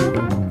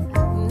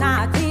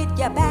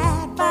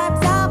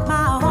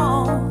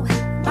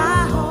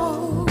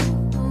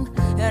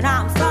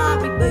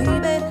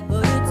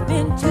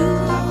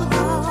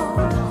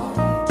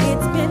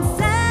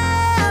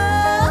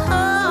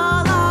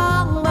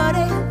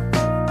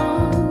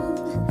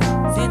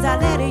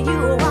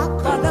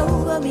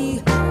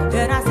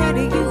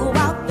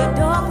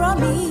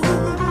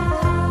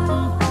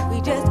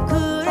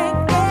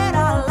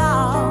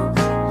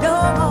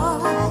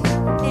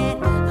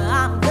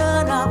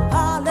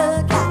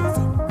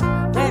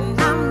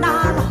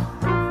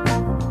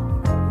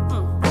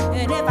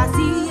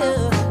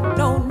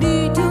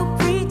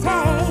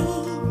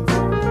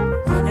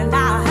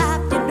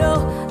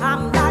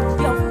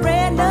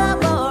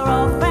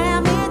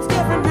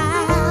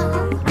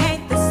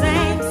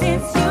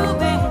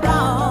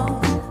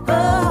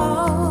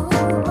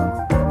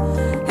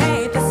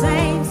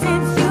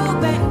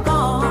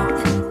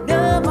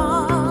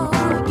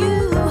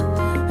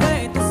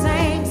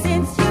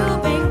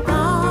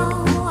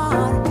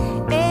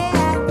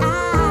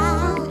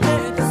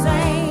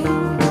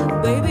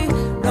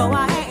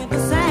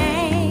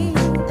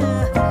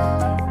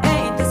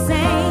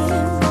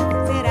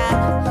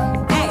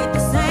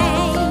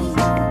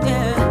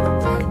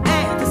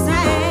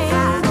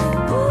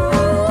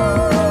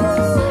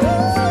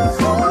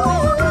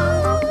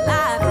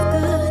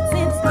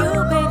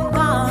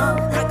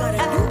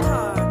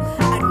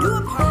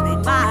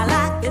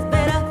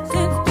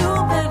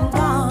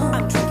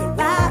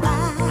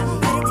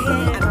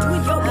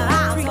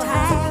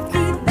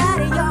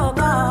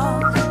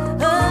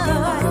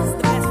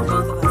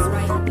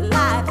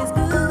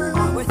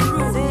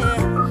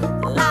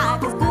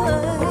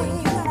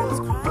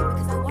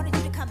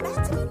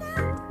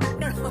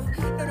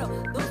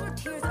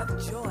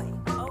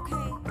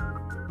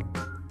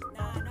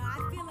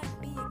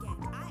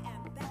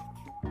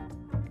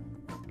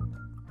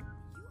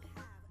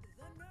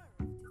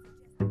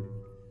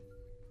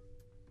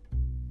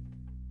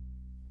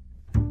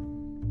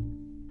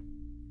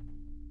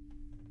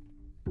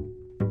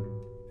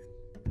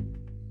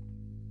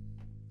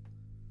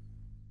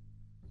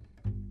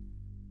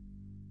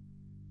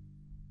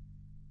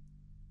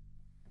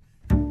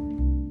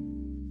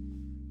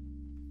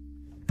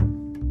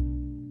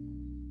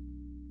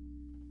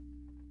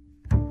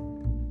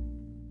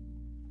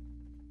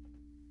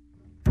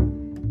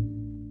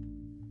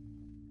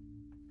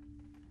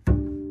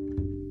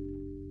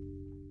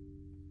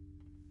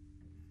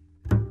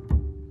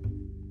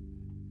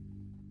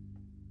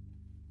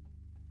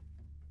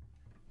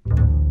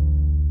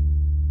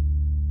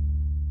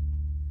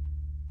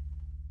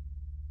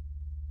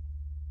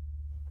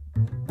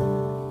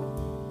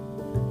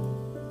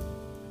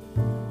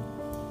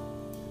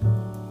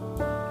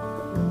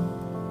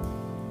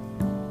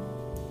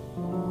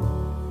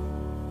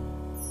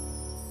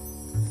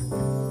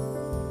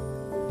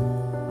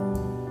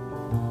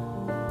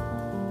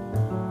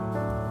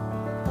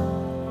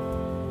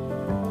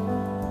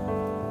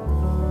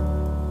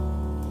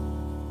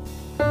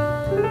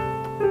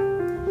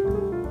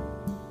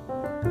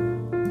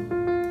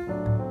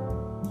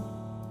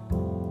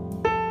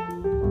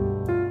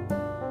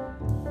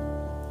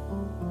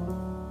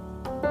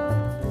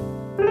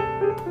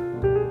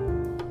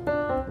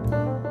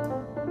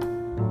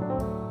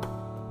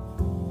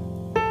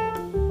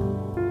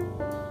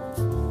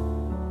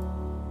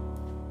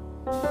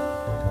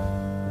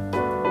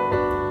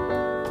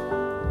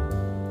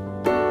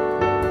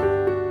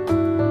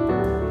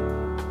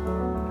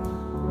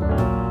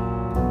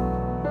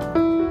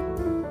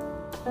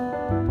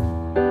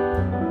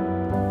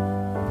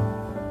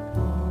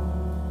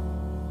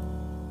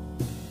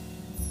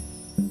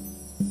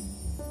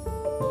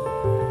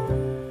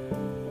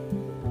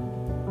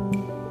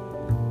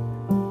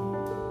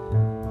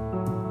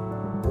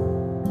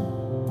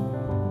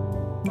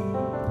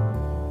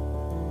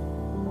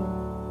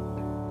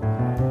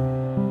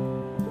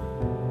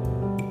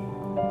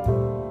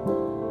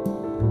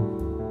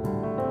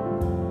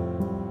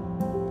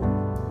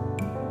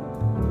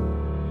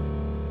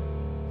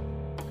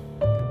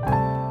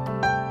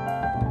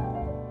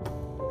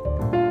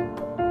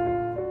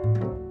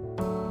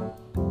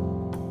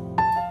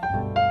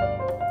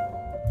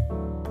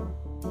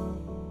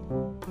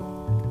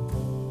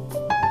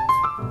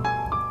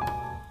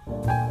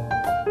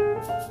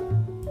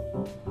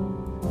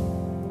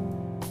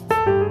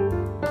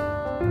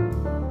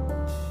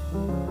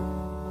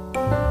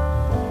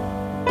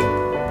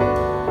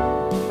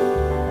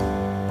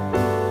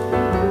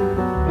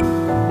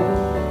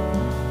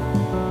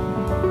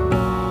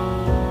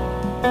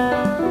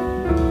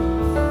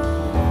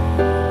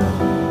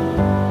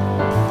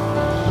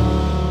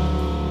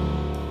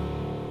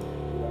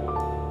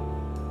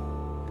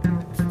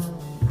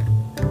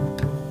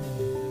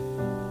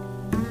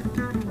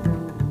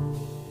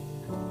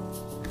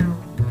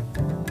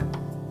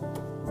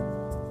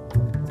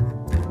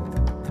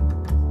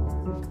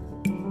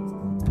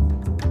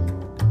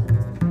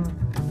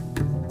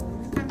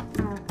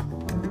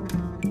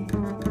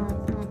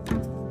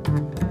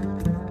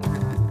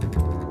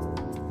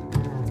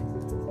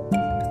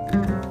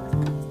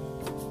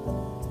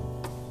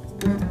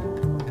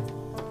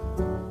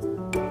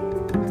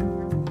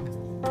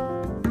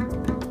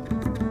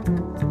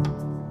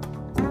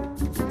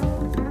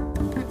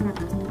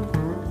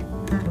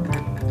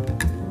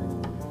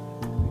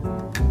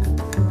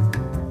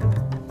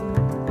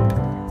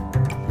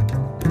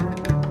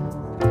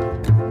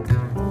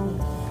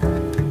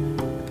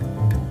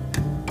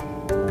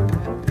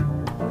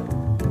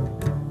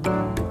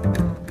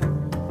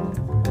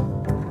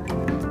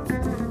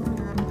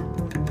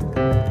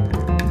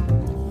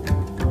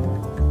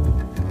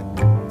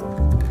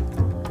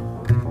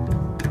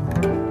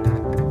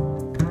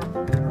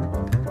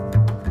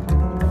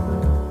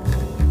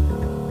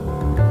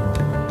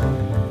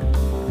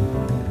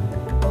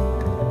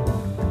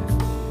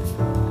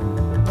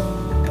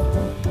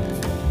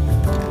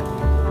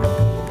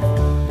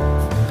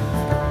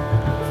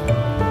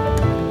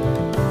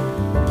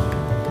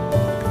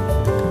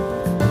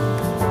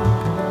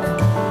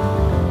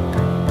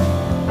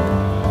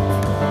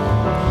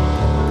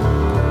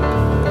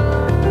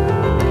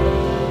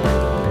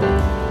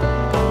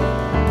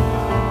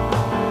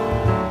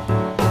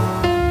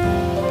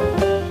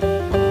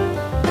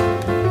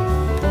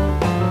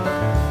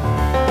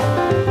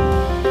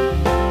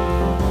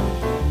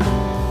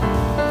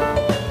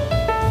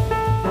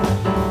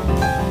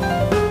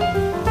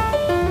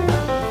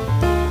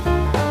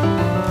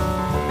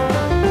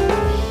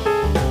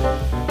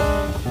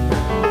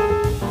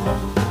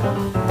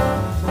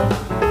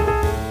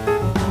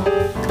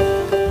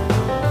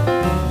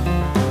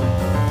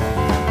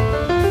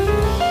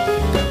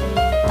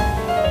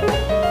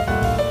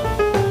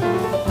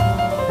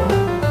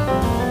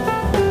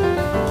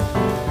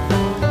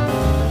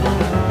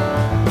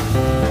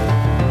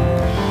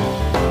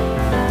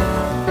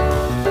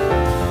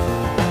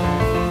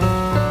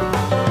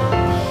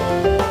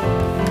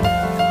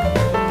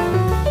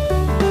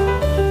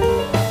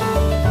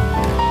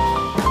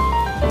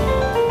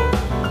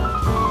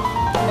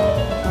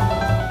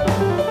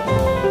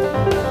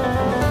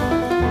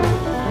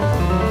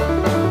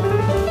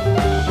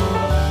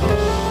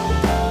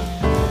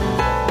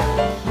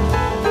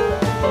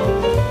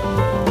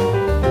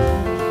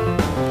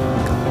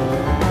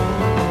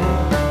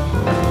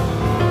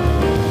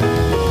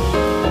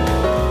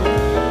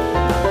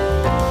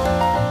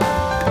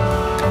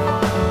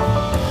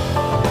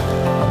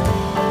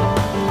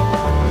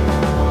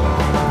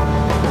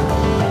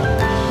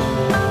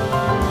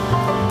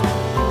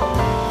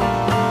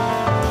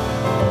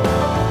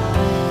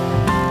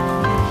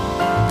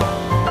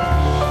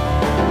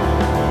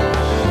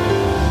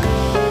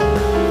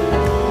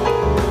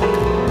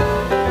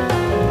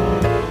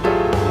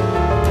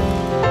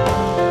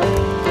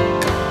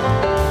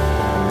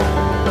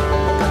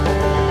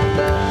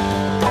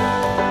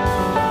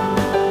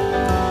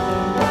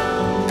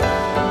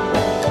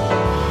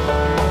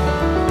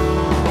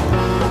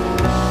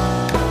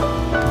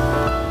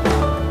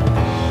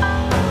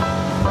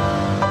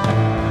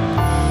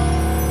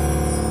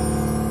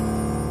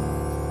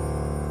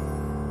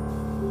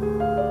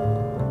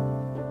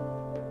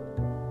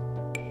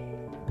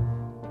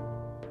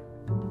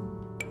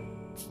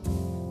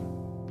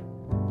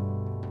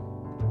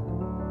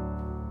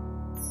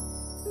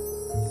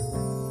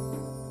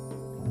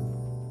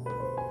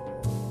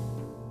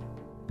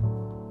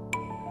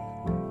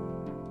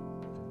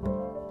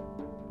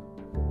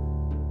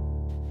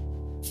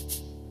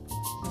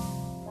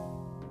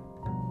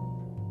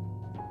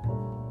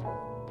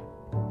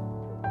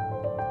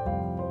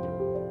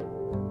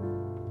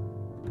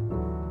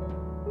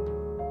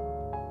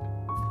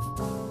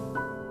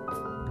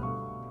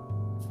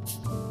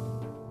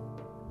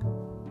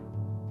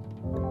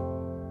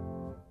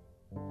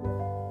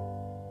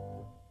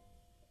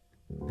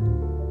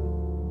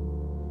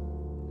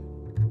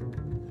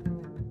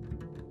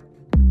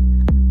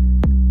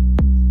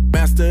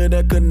 Mastered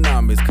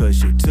economics,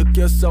 cause you took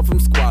yourself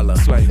from squalor.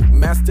 Slave.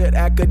 Mastered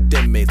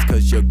academics,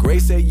 cause your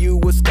grace said you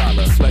a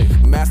scholar.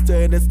 Slave.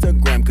 Mastered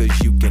Instagram,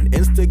 cause you can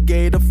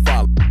instigate a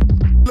follow.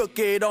 Look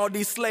at all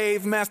these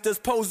slave masters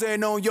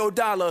posing on your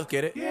dollar.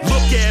 Get it? Yeah.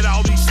 Look at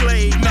all these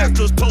slave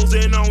masters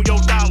posing on your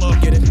dollar.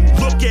 Get it?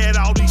 Look at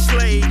all these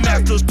slave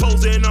masters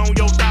posing on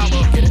your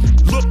dollar. Get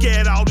it? Look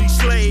at all these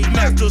slave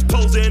masters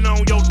posing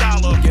on your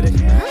dollar. Get it?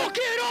 Look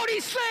at all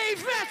these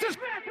slave masters.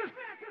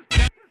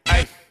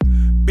 Hey,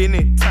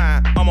 business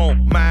time, I'm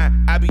on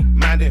mine. I be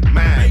minding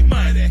mine.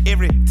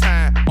 Every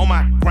time on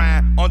my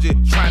grind, I'm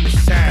just trying to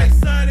shine.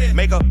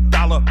 Make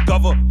 $1,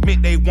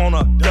 government they want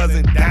a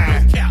dozen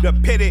dimes. The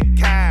petty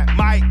kind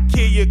might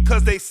kill you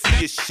cause they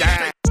see you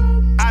shine.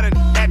 I done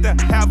had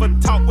to have a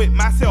talk with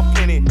myself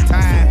many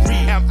times.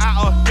 Am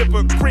I a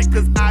hypocrite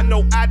cause I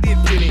know I did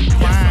plenty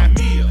crime?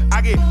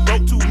 I get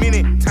broke too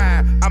many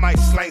times, I might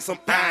slang some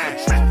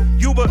iron.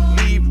 You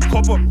believe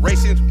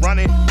corporations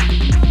running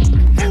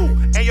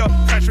and your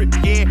country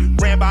getting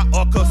ran by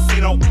a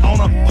casino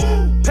owner.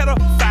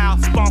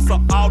 Pedophile sponsor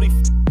all these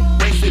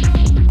racist.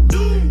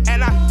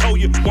 And I told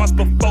you once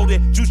before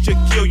that you should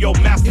kill your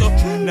master.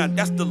 Now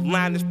that's the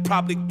line that's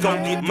probably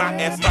gonna get my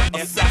ass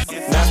assassin.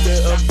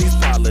 Master of these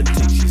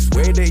politics, you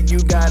swear that you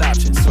got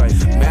options.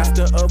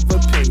 Master of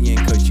opinion,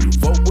 cause you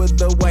vote with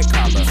the white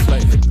collar.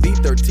 The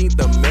 13th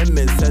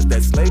Amendment says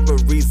that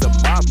slavery's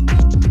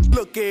abolished.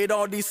 Look at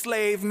all these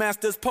slave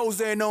masters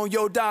posing on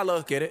your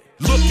dollar. Get it?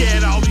 Look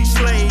at all these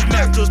slave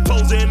masters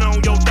posing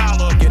on your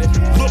dollar. Get it?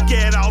 Look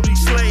at all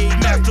these slave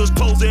masters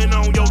posing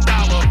on your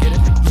dollar. Get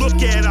it?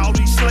 Look at all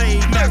these slave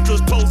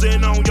masters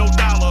posing on your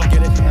dollar.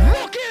 Get it?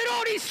 Look at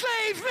all these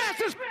slave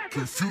masters.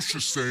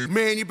 Confucius say,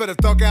 man, you better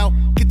thug out.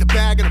 Get the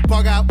bag and the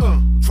bug out.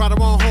 Try to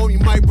run home, you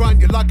might run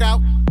your luck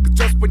out. Cause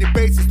just when your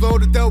base is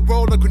loaded, they'll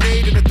roll a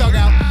grenade in the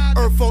dugout.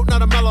 Earth folk,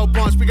 not a mellow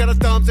bunch. We got our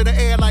thumbs in the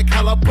air like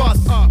hella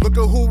bust. Look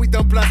at who we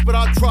done blessed with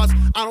our trust.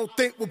 I don't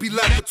think we'll be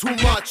left with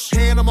too much.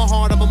 Hand on my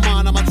heart, on my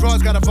mind, on my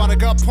drugs. Got a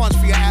vodka punch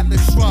for your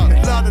Atlas shrug.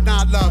 Love or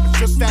not love, it's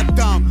just that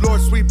dumb. Lord,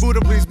 sweet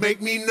Buddha, please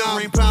make me numb.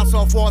 Rain bounce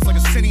off walls like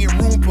a city in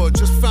Roomba.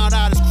 Just found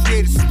out it's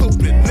created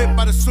stupid. Lit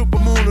by the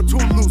supermoon or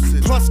too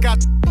lucid. Plus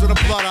got to the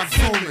blood, I'm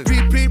zooming.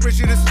 BP,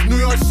 Richie, this is New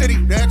York City.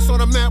 The X on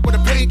the map with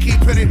a pain keep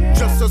hitting.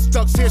 Just us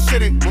ducks here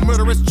shitting. When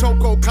murderous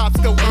choco cops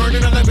still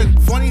earning a living.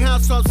 Funny how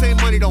some say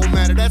money don't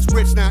matter. That's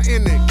rich now,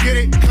 in it. Get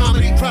it?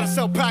 Comedy. Try to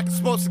sell packets,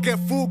 supposed to get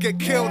food, get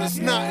killed. It's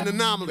not an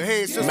anomaly.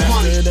 Hey, it's just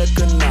Mastered money.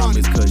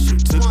 economics, cause you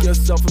took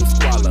yourself from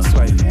squalor.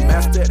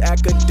 Mastered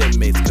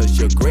academics, cause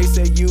your grace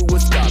said you a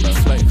scholar.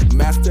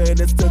 Mastered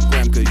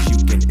Instagram, cause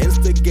you can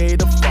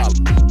instigate a follow.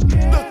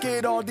 Look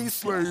at all these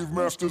slave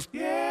masters.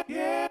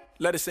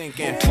 Let it sink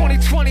in.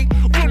 2020,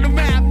 run the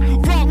map.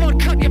 Raw one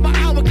cut in my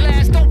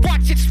hourglass. Don't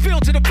watch it spill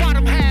to the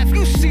bottom half.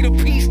 You see the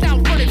piece, now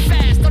run it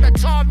fast. On the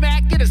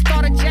tarmac, get a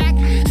starter jack.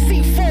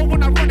 C4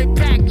 when I run it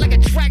back. Like a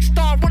track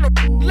star, run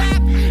a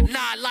lap.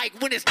 Nah, like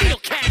when it's needle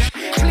catch.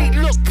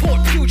 Clean look,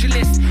 port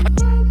pugilist.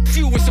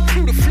 Few is a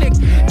Pruda flick.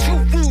 Too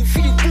rude for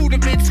you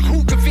rudiments.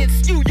 Who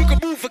convinced you can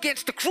move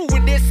against the crew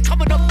in this?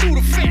 Coming up through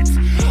the fence.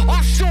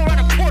 Offshore at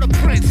a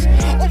Port-au-Prince.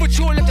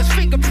 Overjoyed left his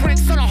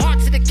fingerprints on the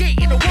hearts of the gate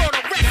in the world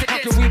of residence. How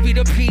can we be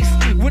the peace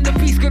when the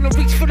beast gonna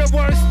reach for the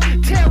worst?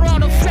 Tear all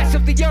the flesh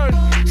of the earth.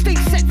 Stay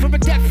set from a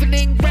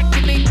deafening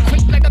reckoning.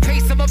 Quick like the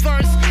pace of a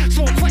verse.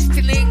 So I'm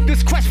questioning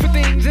this quest for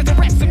things is a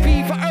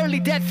recipe for early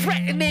death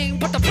threatening.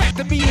 But the breath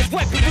of me is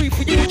weaponry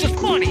for you, just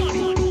money.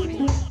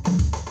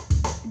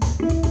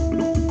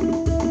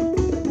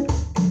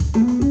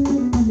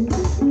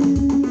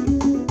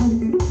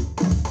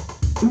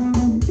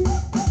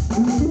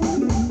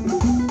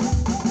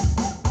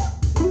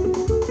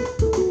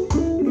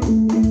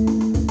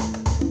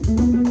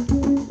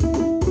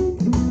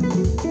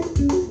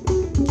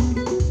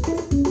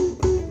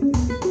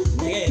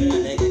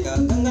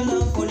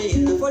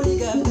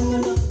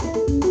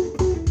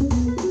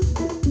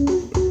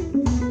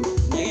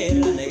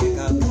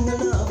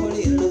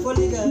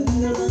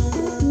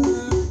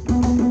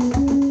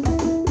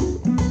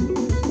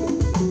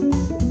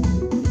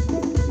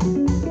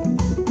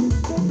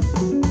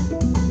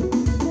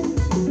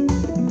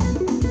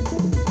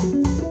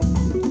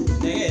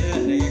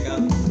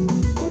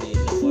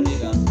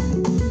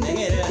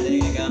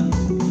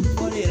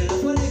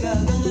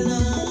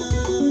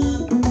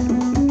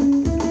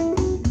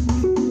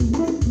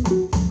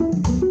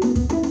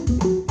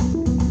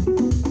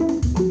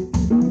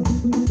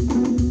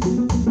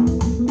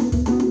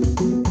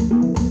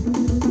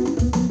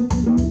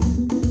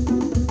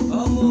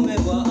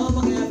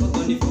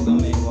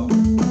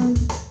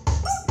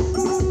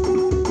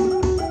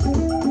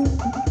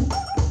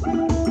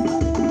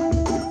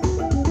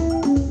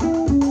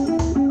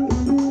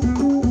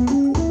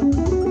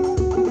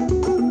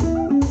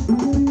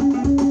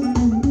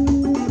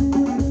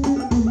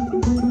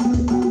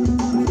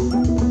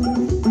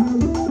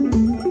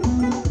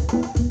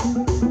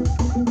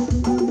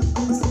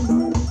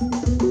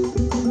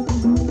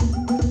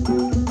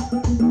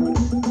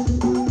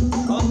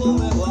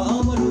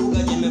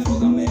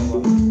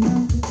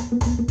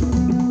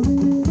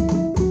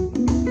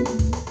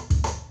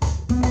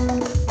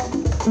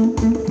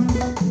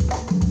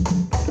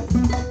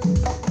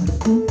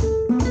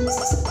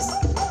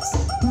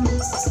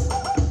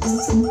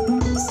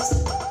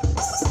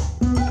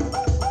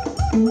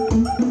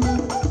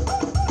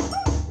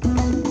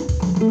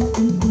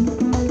 Thank you.